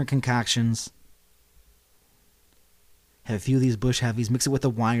these different concoctions. Have a few of these bush heavies. Mix it with the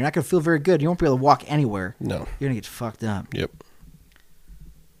wine. You're not going to feel very good. You won't be able to walk anywhere. No. You're going to get fucked up. Yep.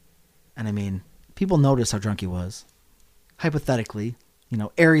 And I mean, people noticed how drunk he was. Hypothetically,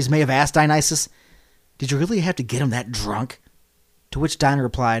 Ares may have asked Dionysus, did you really have to get him that drunk? To which Diana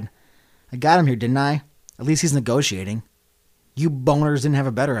replied, I got him here, didn't I? At least he's negotiating. You boners didn't have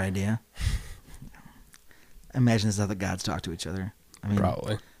a better idea. Imagine this is how the gods talk to each other.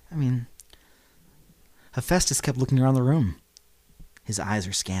 Probably. Hephaestus kept looking around the room. His eyes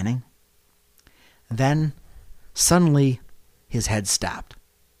are scanning. Then, suddenly, his head stopped.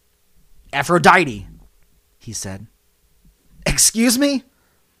 Aphrodite, he said. Excuse me?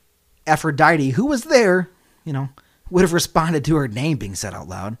 Aphrodite, who was there, would have responded to her name being said out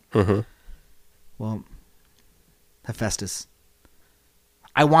loud. Mm-hmm. Well, Hephaestus,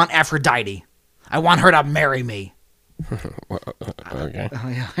 I want Aphrodite. I want her to marry me. Okay.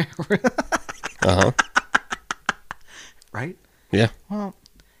 Uh-huh. Right? Yeah. Well,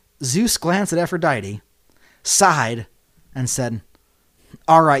 Zeus glanced at Aphrodite, sighed, and said,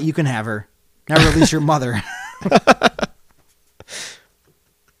 all right, you can have her. Now release your mother.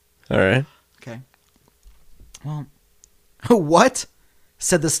 All right. Okay. Well, what?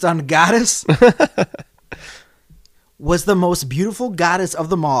 Said the stunned goddess. Was the most beautiful goddess of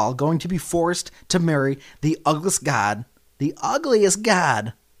them all going to be forced to marry the ugliest god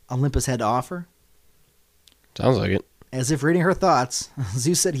Olympus had to offer? Sounds like it. As if reading her thoughts,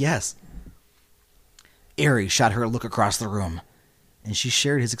 Zeus said yes. Ares shot her a look across the room, and she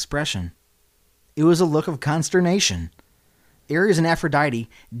shared his expression. It was a look of consternation, Ares and Aphrodite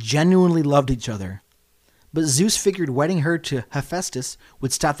genuinely loved each other. But Zeus figured wedding her to Hephaestus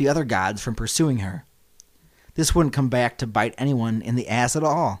would stop the other gods from pursuing her. This wouldn't come back to bite anyone in the ass at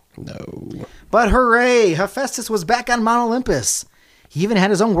all. No. But hooray! Hephaestus was back on Mount Olympus. He even had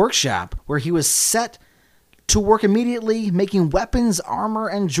his own workshop where he was set to work immediately making weapons, armor,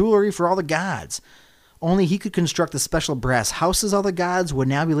 and jewelry for all the gods. Only he could construct the special brass houses all the gods would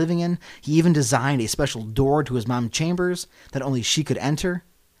now be living in. He even designed a special door to his mom's chambers that only she could enter.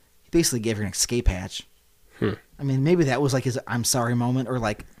 He basically gave her an escape hatch. I mean, maybe that was like his I'm sorry moment, or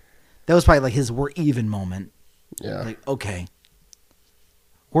like that was probably like his we're even moment. Yeah. Like, okay,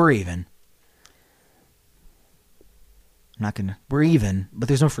 we're even. I'm not gonna. We're even, but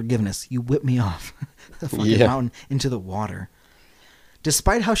there's no forgiveness. You whipped me off the fucking mountain into the water.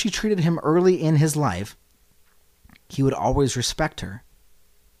 Despite how she treated him early in his life, he would always respect her.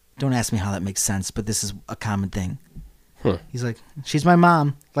 Don't ask me how that makes sense, but this is a common thing. He's like, she's my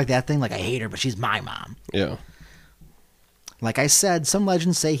mom. Like that thing, like I hate her, but she's my mom. Yeah. Like I said, some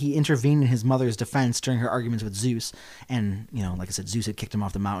legends say he intervened in his mother's defense during her arguments with Zeus. And, you know, like I said, Zeus had kicked him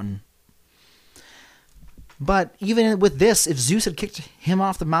off the mountain. But even with this, if Zeus had kicked him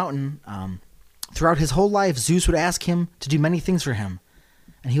off the mountain, throughout his whole life, Zeus would ask him to do many things for him.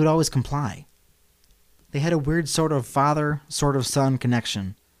 And he would always comply. They had a weird sort of father, sort of son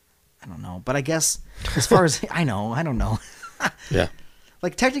connection. I don't know. But I guess as far as... I don't know. Yeah.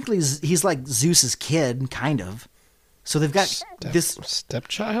 Like technically he's like Zeus's kid, kind of. So they've got this...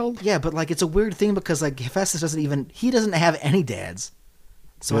 Stepchild? Yeah, but like it's a weird thing because like Hephaestus he doesn't have any dads.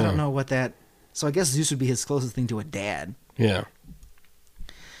 So I don't know what that... So I guess Zeus would be his closest thing to a dad. Yeah.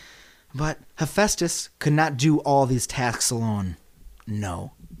 But Hephaestus could not do all these tasks alone.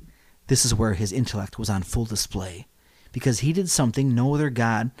 No. This is where his intellect was on full display, because he did something no other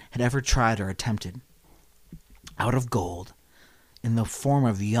god had ever tried or attempted. Out of gold, in the form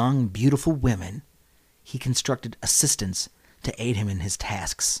of young, beautiful women, he constructed assistants to aid him in his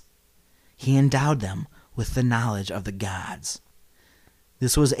tasks. He endowed them with the knowledge of the gods.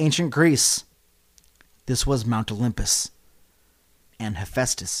 This was ancient Greece. This was Mount Olympus. And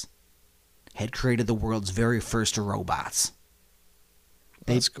Hephaestus had created the world's very first robots.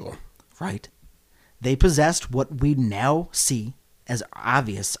 That's cool. Right. They possessed what we now see as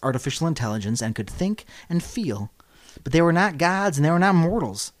obvious artificial intelligence and could think and feel, but they were not gods and they were not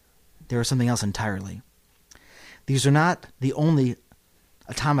mortals. They were something else entirely. These are not the only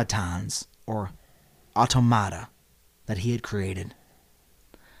automatons or automata that he had created.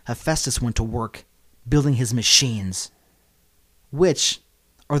 Hephaestus went to work building his machines, which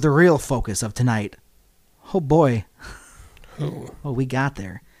are the real focus of tonight. Oh boy. Oh, we got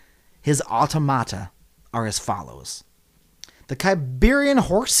there. His automata are as follows. The Kyberian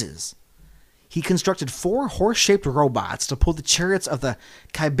horses. He constructed 4 horse-shaped robots to pull the chariots of the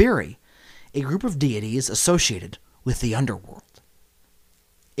Kyberi, a group of deities associated with the underworld.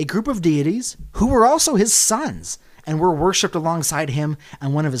 A group of deities who were also his sons and were worshipped alongside him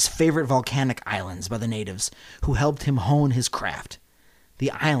on one of his favorite volcanic islands by the natives who helped him hone his craft, the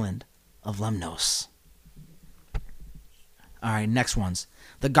island of Lemnos. All right, next ones.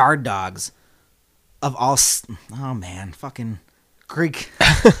 The guard dogs of fucking Greek.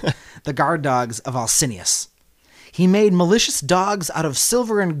 The guard dogs of Alcinous. He made malicious dogs out of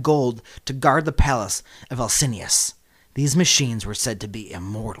silver and gold to guard the palace of Alcinous. These machines were said to be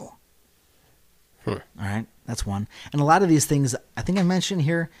immortal. All right, that's one. And a lot of these things, I think I mentioned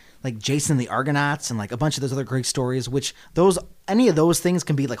here, like Jason and the Argonauts and like a bunch of those other Greek stories, which any of those things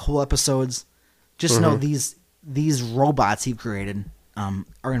can be like whole episodes. Just know these robots he created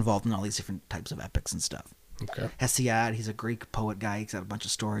are involved in all these different types of epics and stuff. Okay. Hesiod, he's a Greek poet guy. He's got a bunch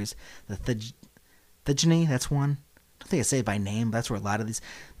of stories. The Theogony, that's one. I don't think I say it by name, but that's where a lot of these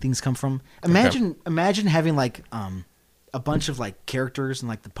things come from. Imagine having like a bunch of like characters in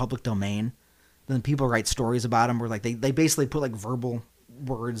like the public domain. Then people write stories about them where like they basically put like verbal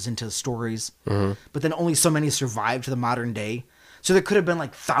words into stories. But then only so many survive to the modern day. So there could have been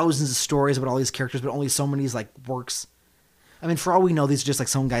like thousands of stories about all these characters, but only so many like works. I mean, for all we know, these are just like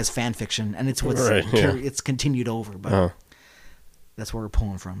some guy's fan fiction, and it's it's continued over. But that's where we're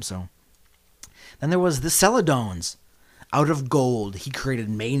pulling from. So then there was the Celadones. Out of gold, he created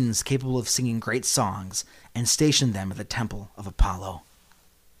maidens capable of singing great songs and stationed them at the temple of Apollo.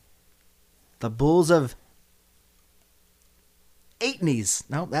 The bulls of Aetes.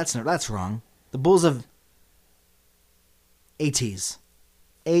 No, that's wrong. The bulls of Aetes.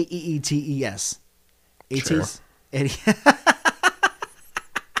 Aeetes. Aetes.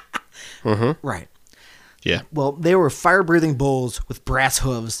 Right. Yeah. Well, they were fire-breathing bulls with brass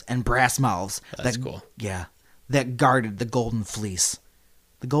hooves and brass mouths. That's cool. Yeah. that guarded the Golden Fleece.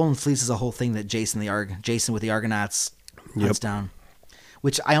 The Golden Fleece is a whole thing that Jason with the Argonauts hunts down,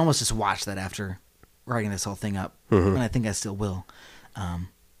 which I almost just watched that after writing this whole thing up, and I think I still will.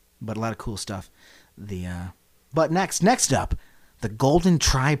 But a lot of cool stuff. But next up, the golden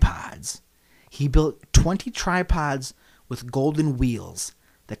tripods. He built 20 tripods with golden wheels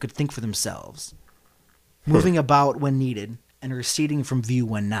that could think for themselves, moving about when needed and receding from view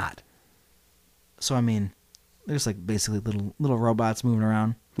when not. So, I mean, there's like basically little robots moving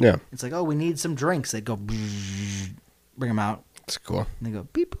around. Yeah. It's like, oh, we need some drinks. They go, bring them out. That's cool. And they go,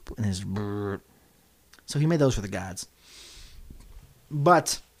 beep, boop, and there's, so he made those for the gods.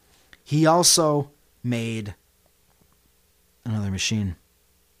 But he also made another machine,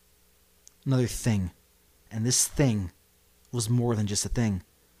 another thing. And this thing was more than just a thing.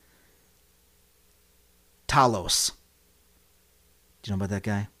 Talos. Do you know about that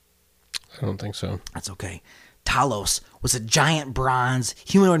guy? I don't think so. That's okay. Talos was a giant bronze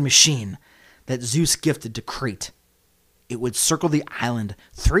humanoid machine that Zeus gifted to Crete. It would circle the island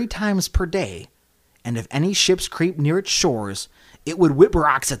 3 times per day, and if any ships creep near its shores, it would whip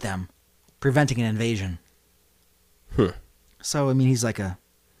rocks at them, preventing an invasion. So, I mean, he's like a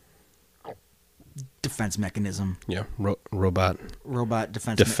defense mechanism. Yeah, robot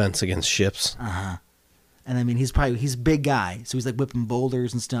defense against ships. And I mean, he's a big guy, so he's like whipping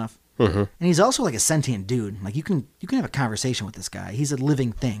boulders and stuff. And he's also like a sentient dude. Like you can have a conversation with this guy. He's a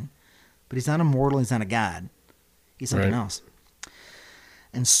living thing, but he's not immortal. He's not a god. He's something else.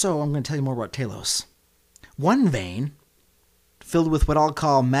 And so I'm going to tell you more about Talos. One vein, filled with what I'll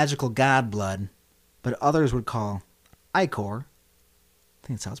call magical god blood, but others would call ichor, I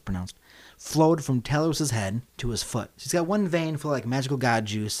think that's how it's pronounced, flowed from Talos' head to his foot. So he's got one vein full of like magical god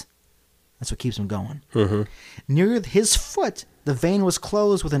juice. That's what keeps him going. Near his foot, the vein was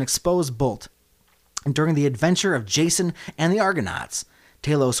closed with an exposed bolt. And during the adventure of Jason and the Argonauts,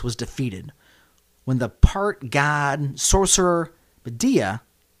 Talos was defeated. When the part god sorcerer Medea,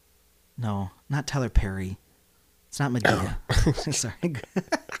 no, not Tyler Perry. It's not Medea. Oh. Sorry.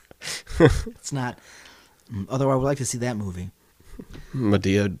 It's not. Although I would like to see that movie.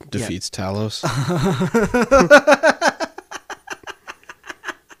 Medea defeats Talos.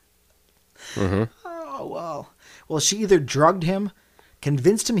 Oh, well. Well, she either drugged him,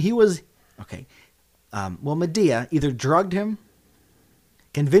 convinced him he was... Okay. Medea either drugged him,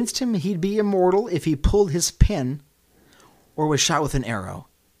 convinced him he'd be immortal if he pulled his pin, or was shot with an arrow.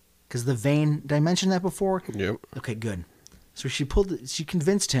 Because the vein... Did I mention that before? Yep. Okay, good. So she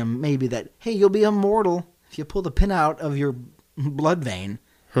convinced him maybe that, hey, you'll be immortal if you pull the pin out of your blood vein,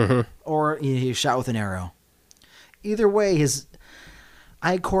 or he was shot with an arrow. Either way, his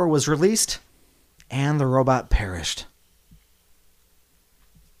ichor was released, and the robot perished.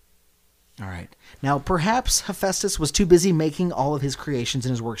 All right. Now, perhaps Hephaestus was too busy making all of his creations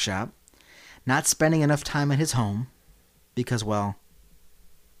in his workshop, not spending enough time at his home, because, well,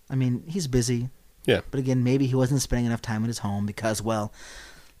 I mean, he's busy. Yeah. But again, maybe he wasn't spending enough time at his home because, well,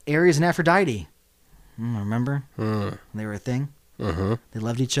 Ares and Aphrodite. Remember? They were a thing. They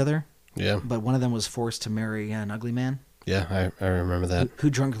loved each other. Yeah. But one of them was forced to marry an ugly man. Yeah, I remember that. Who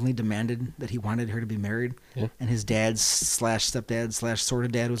drunkenly demanded that he wanted her to be married. Yeah. And his dad / stepdad / sort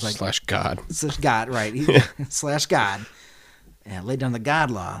of dad was like... / God. / God, right. / God. Yeah, laid down the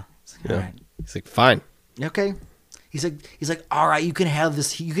God law. All right. He's like, fine. Okay. He's like, all right, you can have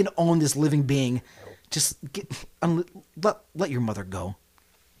this. You can own this living being. Just let your mother go.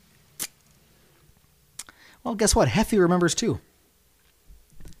 Well, guess what? Hephaestus remembers too.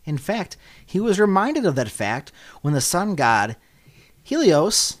 In fact, he was reminded of that fact when the sun god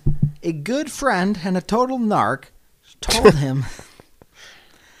Helios, a good friend and a total narc, told him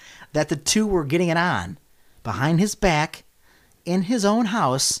that the two were getting it on behind his back, in his own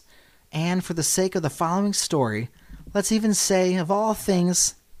house, and for the sake of the following story, let's even say, of all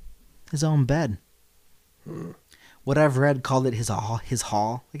things, his own bed. What I've read called it his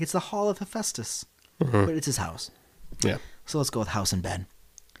hall. Like it's the hall of Hephaestus, but it's his house. Yeah. So let's go with house and bed.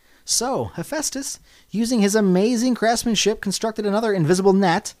 So Hephaestus, using his amazing craftsmanship, constructed another invisible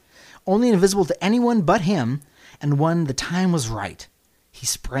net, only invisible to anyone but him, and when the time was right, he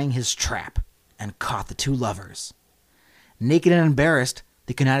sprang his trap and caught the two lovers. Naked and embarrassed,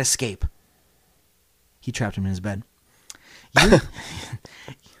 they could not escape. He trapped him in his bed.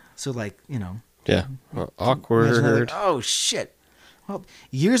 So, like, you know. Yeah. Well, awkward. Like, oh, shit. Well,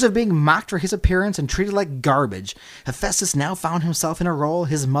 years of being mocked for his appearance and treated like garbage, Hephaestus now found himself in a role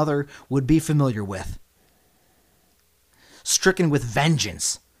his mother would be familiar with. Stricken with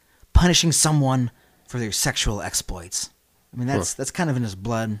vengeance, punishing someone for their sexual exploits. I mean, that's kind of in his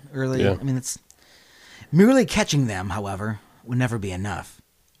blood early. Yeah. I mean, it's... Merely catching them, however, would never be enough.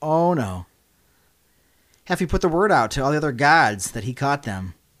 Oh no. Hephaestus put the word out to all the other gods that he caught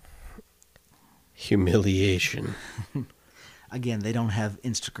them. Humiliation. Again, they don't have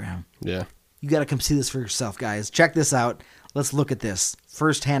Instagram. Yeah. You got to come see this for yourself, guys. Check this out. Let's look at this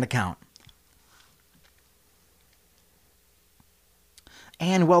first-hand account.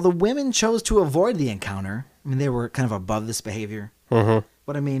 And while the women chose to avoid the encounter, I mean, they were kind of above this behavior. Mm-hmm.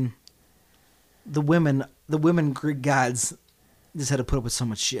 But I mean, the women Greek gods just had to put up with so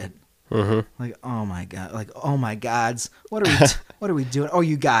much shit. Mm-hmm. Like, oh my god, like, oh my gods, what are we doing? Oh,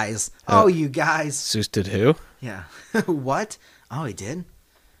 you guys, you guys. Zeus did who? Yeah. What? Oh, he did.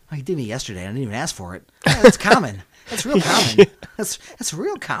 Oh, he did me yesterday. I didn't even ask for it. Yeah, that's common. That's real common. That's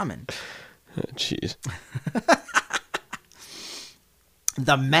real common. Jeez.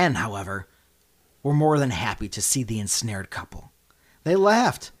 The men, however, were more than happy to see the ensnared couple. They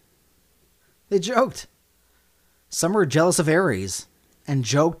laughed. They joked. Some were jealous of Ares and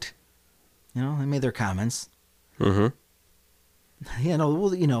joked. You know, they made their comments. Mm-hmm. Yeah, no,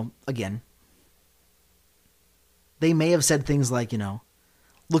 well, you know, again, they may have said things like, you know,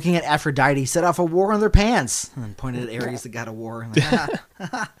 looking at Aphrodite set off a war on their pants, and then pointed at Ares that got a war. And like,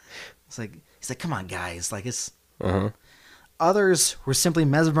 it's like, he's like, come on, guys, like it's. Uh-huh. Others were simply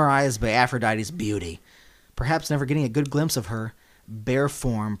mesmerized by Aphrodite's beauty, perhaps never getting a good glimpse of her bare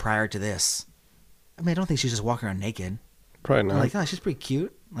form prior to this. I mean, I don't think she's just walking around naked. Probably not. Like, oh, she's pretty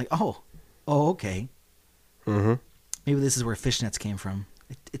cute. Like, oh, okay. Mm-hmm. Maybe this is where fishnets came from.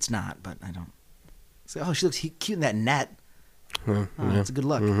 It's not, but I don't. It's like, oh, she looks cute in that net. Yeah. It's a good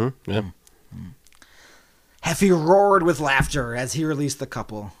look. Mm-hmm. Yeah. Heffy roared with laughter as he released the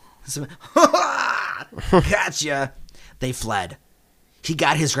couple. Gotcha! They fled. He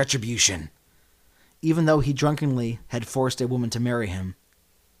got his retribution. Even though he drunkenly had forced a woman to marry him.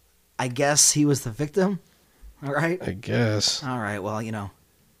 I guess he was the victim? All right? I guess. All right, well, you know.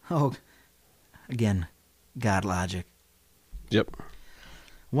 Oh, again, God logic. Yep.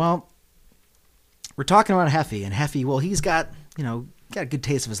 Well, we're talking about Heffy, and Heffy, well, he's got, you know, got a good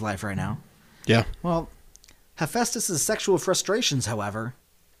taste of his life right now. Yeah. Well, Hephaestus' sexual frustrations, however,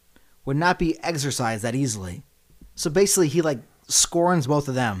 would not be exercised that easily. So basically, he, like, scorns both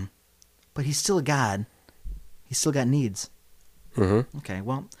of them. But he's still a god. He's still got needs. Mm-hmm. Okay,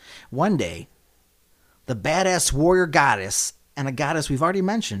 well, one day, the badass warrior goddess, and a goddess we've already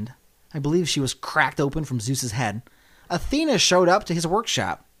mentioned, I believe she was cracked open from Zeus's head, Athena showed up to his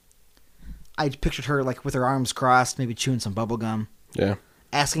workshop. I pictured her, like, with her arms crossed, maybe chewing some bubble gum. Yeah.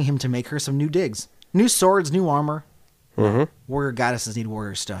 Asking him to make her some new digs. New swords, new armor. Mm-hmm. Warrior goddesses need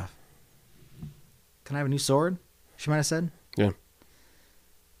warrior stuff. Can I have a new sword? She might have said. Yeah.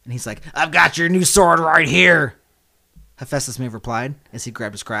 And he's like, I've got your new sword right here. Hephaestus may have replied as he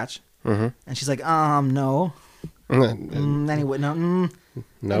grabbed his crotch. Mm-hmm. And she's like, no. Anyway, no.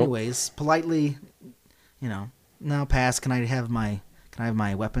 No. Anyways, politely, you know, no, pass. Can I have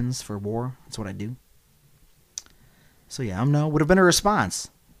my weapons for war? That's what I do. So yeah, no would have been her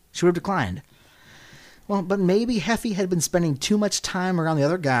response. She would have declined. Well, but maybe Hephaestus had been spending too much time around the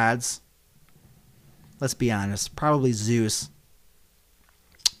other gods. Let's be honest, probably Zeus.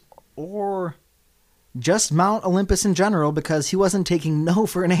 Or just Mount Olympus in general, because he wasn't taking no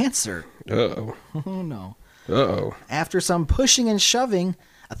for an answer. Uh-oh. Oh, no. Uh-oh. After some pushing and shoving,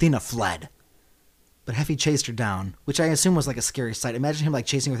 Athena fled. But Hephaestus chased her down, which I assume was like a scary sight. Imagine him like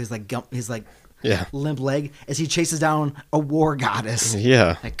chasing her with his Yeah. limp leg as he chases down a war goddess.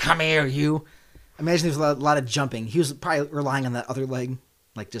 Yeah. Like, come here, you. Imagine there's a lot of jumping. He was probably relying on that other leg.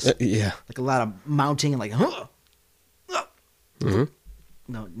 Like just yeah. like a lot of mounting and like Mm-hmm.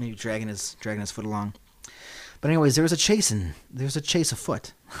 No, maybe dragging his foot along. But anyways, there was a chase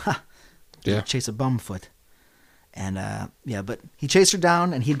afoot. Yeah. A chase of bum foot. And but he chased her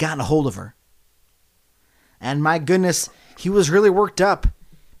down and he'd gotten a hold of her. And my goodness, he was really worked up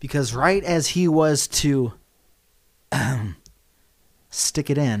because right as he was to stick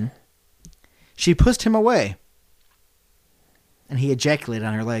it in, she pushed him away. And he ejaculated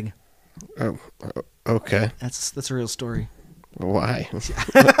on her leg. Oh, okay. That's a real story. Why?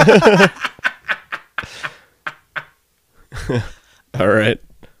 All right.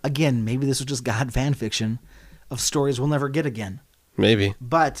 Again, maybe this was just God fan fiction of stories we'll never get again. Maybe.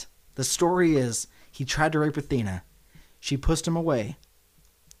 But the story is he tried to rape Athena. She pushed him away.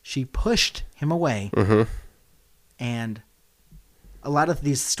 Mm-hmm. And a lot of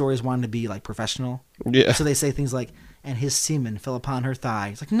these stories wanted to be like professional. Yeah. So they say things like, and his semen fell upon her thigh.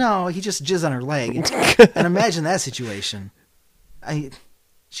 It's like, no, he just jizzed on her leg. And imagine that situation.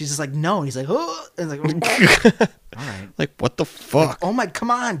 She's just like, no. And he's like, oh. And like, all right. Like, what the fuck? Like, oh my, come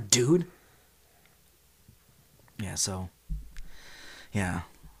on, dude. Yeah, so, yeah.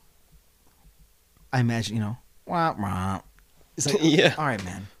 I imagine, wah, wah. It's like, Yeah. all right,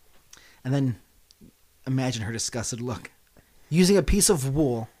 man. And then imagine her disgusted look. Using a piece of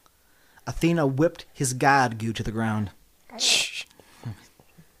wool, Athena whipped his god goo to the ground.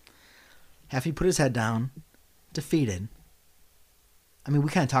 Heffy put his head down, defeated. I mean, we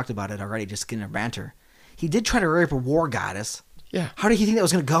kind of talked about it already, just getting a banter. He did try to rape a war goddess. Yeah. How did he think that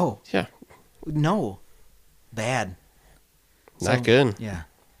was going to go? Yeah. No. Bad. Not good. Yeah.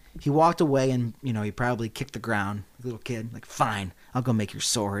 He walked away and, he probably kicked the ground. Like a little kid. Like, fine, I'll go make your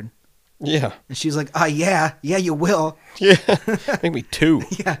sword. Yeah. And she's like, yeah, you will. Yeah. Make me 2.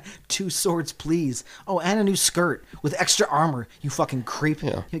 Yeah, 2 swords, please. Oh, and a new skirt with extra armor, you fucking creep.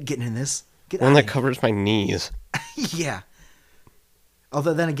 Yeah. You're getting in this. Get One out that of covers my knees. Yeah.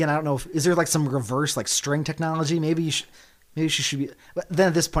 Although then again, I don't know is there like some reverse like string technology? Maybe she should be. But then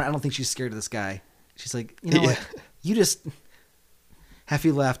at this point, I don't think she's scared of this guy. She's like, you know what? You just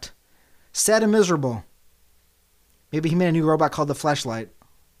Heffy left, sad and miserable. Maybe he made a new robot called the Fleshlight,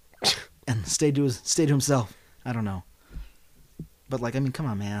 and stayed to himself. I don't know. But like, I mean, come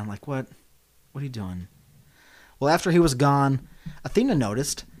on, man. Like, what are you doing? Well, after he was gone, Athena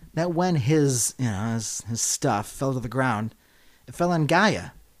noticed that when his stuff fell to the ground, it fell on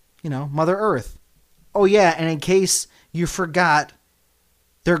Gaia, Mother Earth. Oh yeah, and in case you forgot,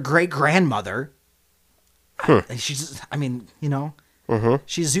 their great-grandmother. She's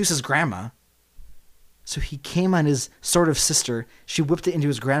Zeus's grandma. So he came on his sort of sister. She whipped it into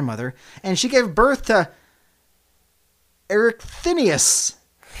his grandmother, and she gave birth to Erycthenius.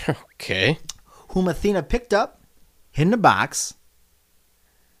 Okay. Whom Athena picked up, hid in a box,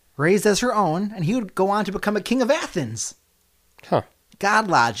 raised as her own, and he would go on to become a king of Athens. Huh. God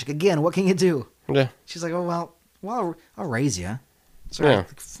logic. Again, what can you do? Yeah. She's like, oh, well, I'll raise you. So Yeah.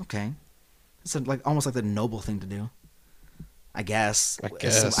 like, okay. It's like almost like the noble thing to do. I guess.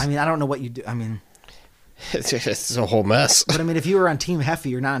 guess. I mean, I don't know what you do. I mean, it's a whole mess. but I mean, if you were on Team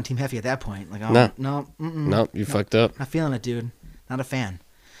Heffy, you're not on Team Heffy at that point. Like, No, you fucked up. Not feeling it, dude. Not a fan.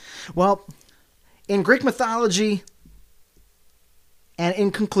 Well, in Greek mythology, and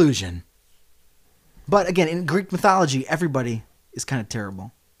in conclusion, but again, in Greek mythology, everybody is kind of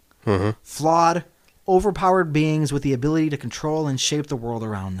terrible. Mm-hmm. Flawed, overpowered beings with the ability to control and shape the world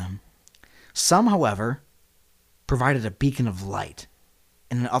around them. Some, however, provided a beacon of light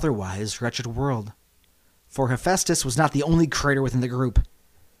in an otherwise wretched world. For Hephaestus was not the only creator within the group.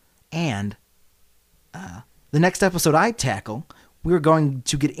 And the next episode I tackle, we are going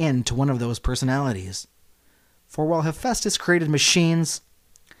to get into one of those personalities. For while Hephaestus created machines,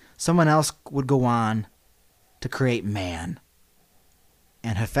 someone else would go on to create man.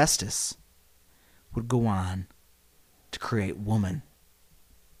 And Hephaestus would go on to create woman.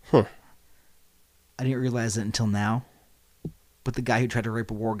 Huh. I didn't realize it until now, but the guy who tried to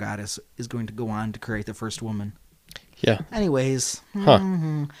rape a war goddess is going to go on to create the first woman. Yeah. Anyways.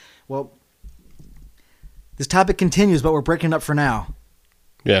 Well, this topic continues, but we're breaking it up for now.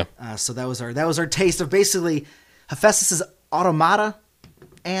 Yeah. So that was our taste of basically Hephaestus' Automata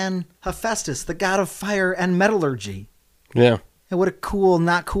and Hephaestus, the god of fire and metallurgy. Yeah. And what a cool,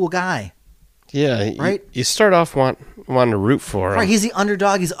 not cool guy. Yeah. Right? You start off wanting to root for him. Right, he's the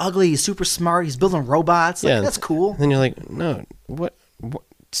underdog, he's ugly, he's super smart, he's building robots. Like, that's cool. Then you're like, no, what?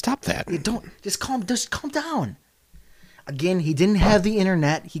 Stop that. You just calm down. Again, he didn't have the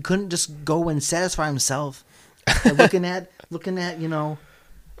internet. He couldn't just go and satisfy himself by looking at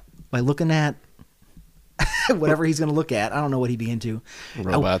whatever he's going to look at. I don't know what he'd be into.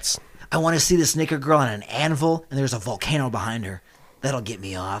 Robots. I want to see this naked girl on an anvil, and there's a volcano behind her. That'll get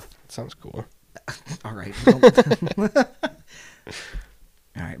me off. Sounds cool. All right. All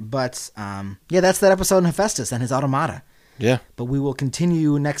right. But, that's that episode on Hephaestus and his Automata. Yeah. But we will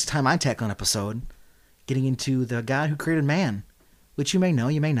continue next time I tackle an episode, getting into the God who created man, which you may know,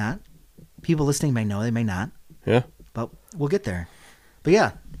 you may not. People listening may know, they may not. Yeah. But we'll get there. But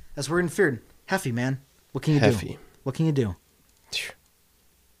yeah, that's Word and Feared. Heffy, man. What can you do? What can you do?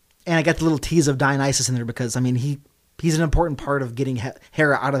 And I got the little tease of Dionysus in there because, I mean, he's an important part of getting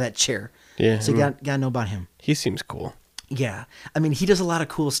Hera out of that chair. Yeah. So you got to know about him. He seems cool. Yeah. I mean, he does a lot of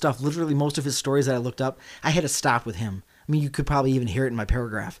cool stuff. Literally, most of his stories that I looked up, I had to stop with him. I mean, you could probably even hear it in my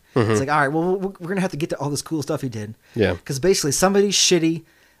paragraph. Mm-hmm. It's like, all right, well, we're going to have to get to all this cool stuff he did. Yeah. Because basically, somebody's shitty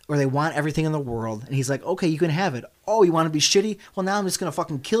or they want everything in the world. And he's like, okay, you can have it. Oh, you want to be shitty? Well, now I'm just going to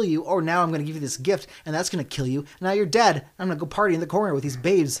fucking kill you. Or now I'm going to give you this gift, and that's going to kill you. And now you're dead. I'm going to go party in the corner with these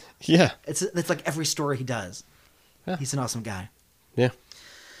babes. Yeah. It's like every story he does. Yeah. He's an awesome guy. Yeah.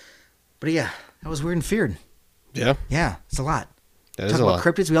 But yeah, that was Weird and Feared. Yeah. Yeah, it's a lot. That is a lot. Talk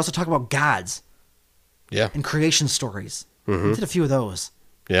about cryptids. We also talk about gods. Yeah. And creation stories. Mm-hmm. We did a few of those.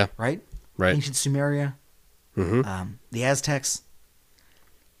 Yeah. Right? Right. Ancient Sumeria. Mm-hmm. The Aztecs.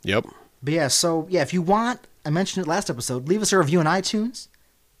 Yep. But yeah, so yeah, if you want, I mentioned it last episode, leave us a review on iTunes.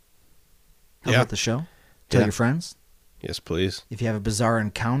 Help out the show. Tell your friends. Yes, please. If you have a bizarre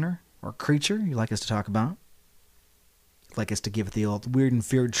encounter or creature you'd like us to talk about, you'd like us to give it the old weird and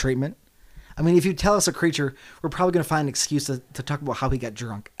feared treatment. I mean, if you tell us a creature, we're probably going to find an excuse to talk about how he got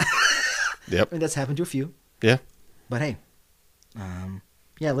drunk. Yep. I mean, that's happened to a few. Yeah. But hey,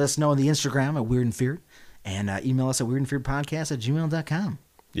 let us know on the Instagram at Weird and Feared, and email us at weirdandfearedpodcast@gmail.com.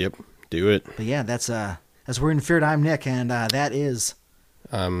 Yep. Do it. But yeah, that's Weird and Feared. I'm Nick, and that is...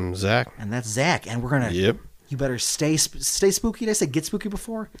 I'm Zach. And that's Zach, and we're going to... Yep. You better stay spooky. Did I say get spooky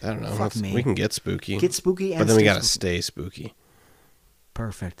before? I don't know. Fuck me. We can get spooky. Get spooky, and but then we got to spooky. stay spooky.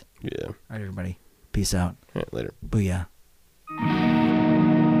 Perfect. Yeah. All right, everybody. Peace out. All right, later. Booyah.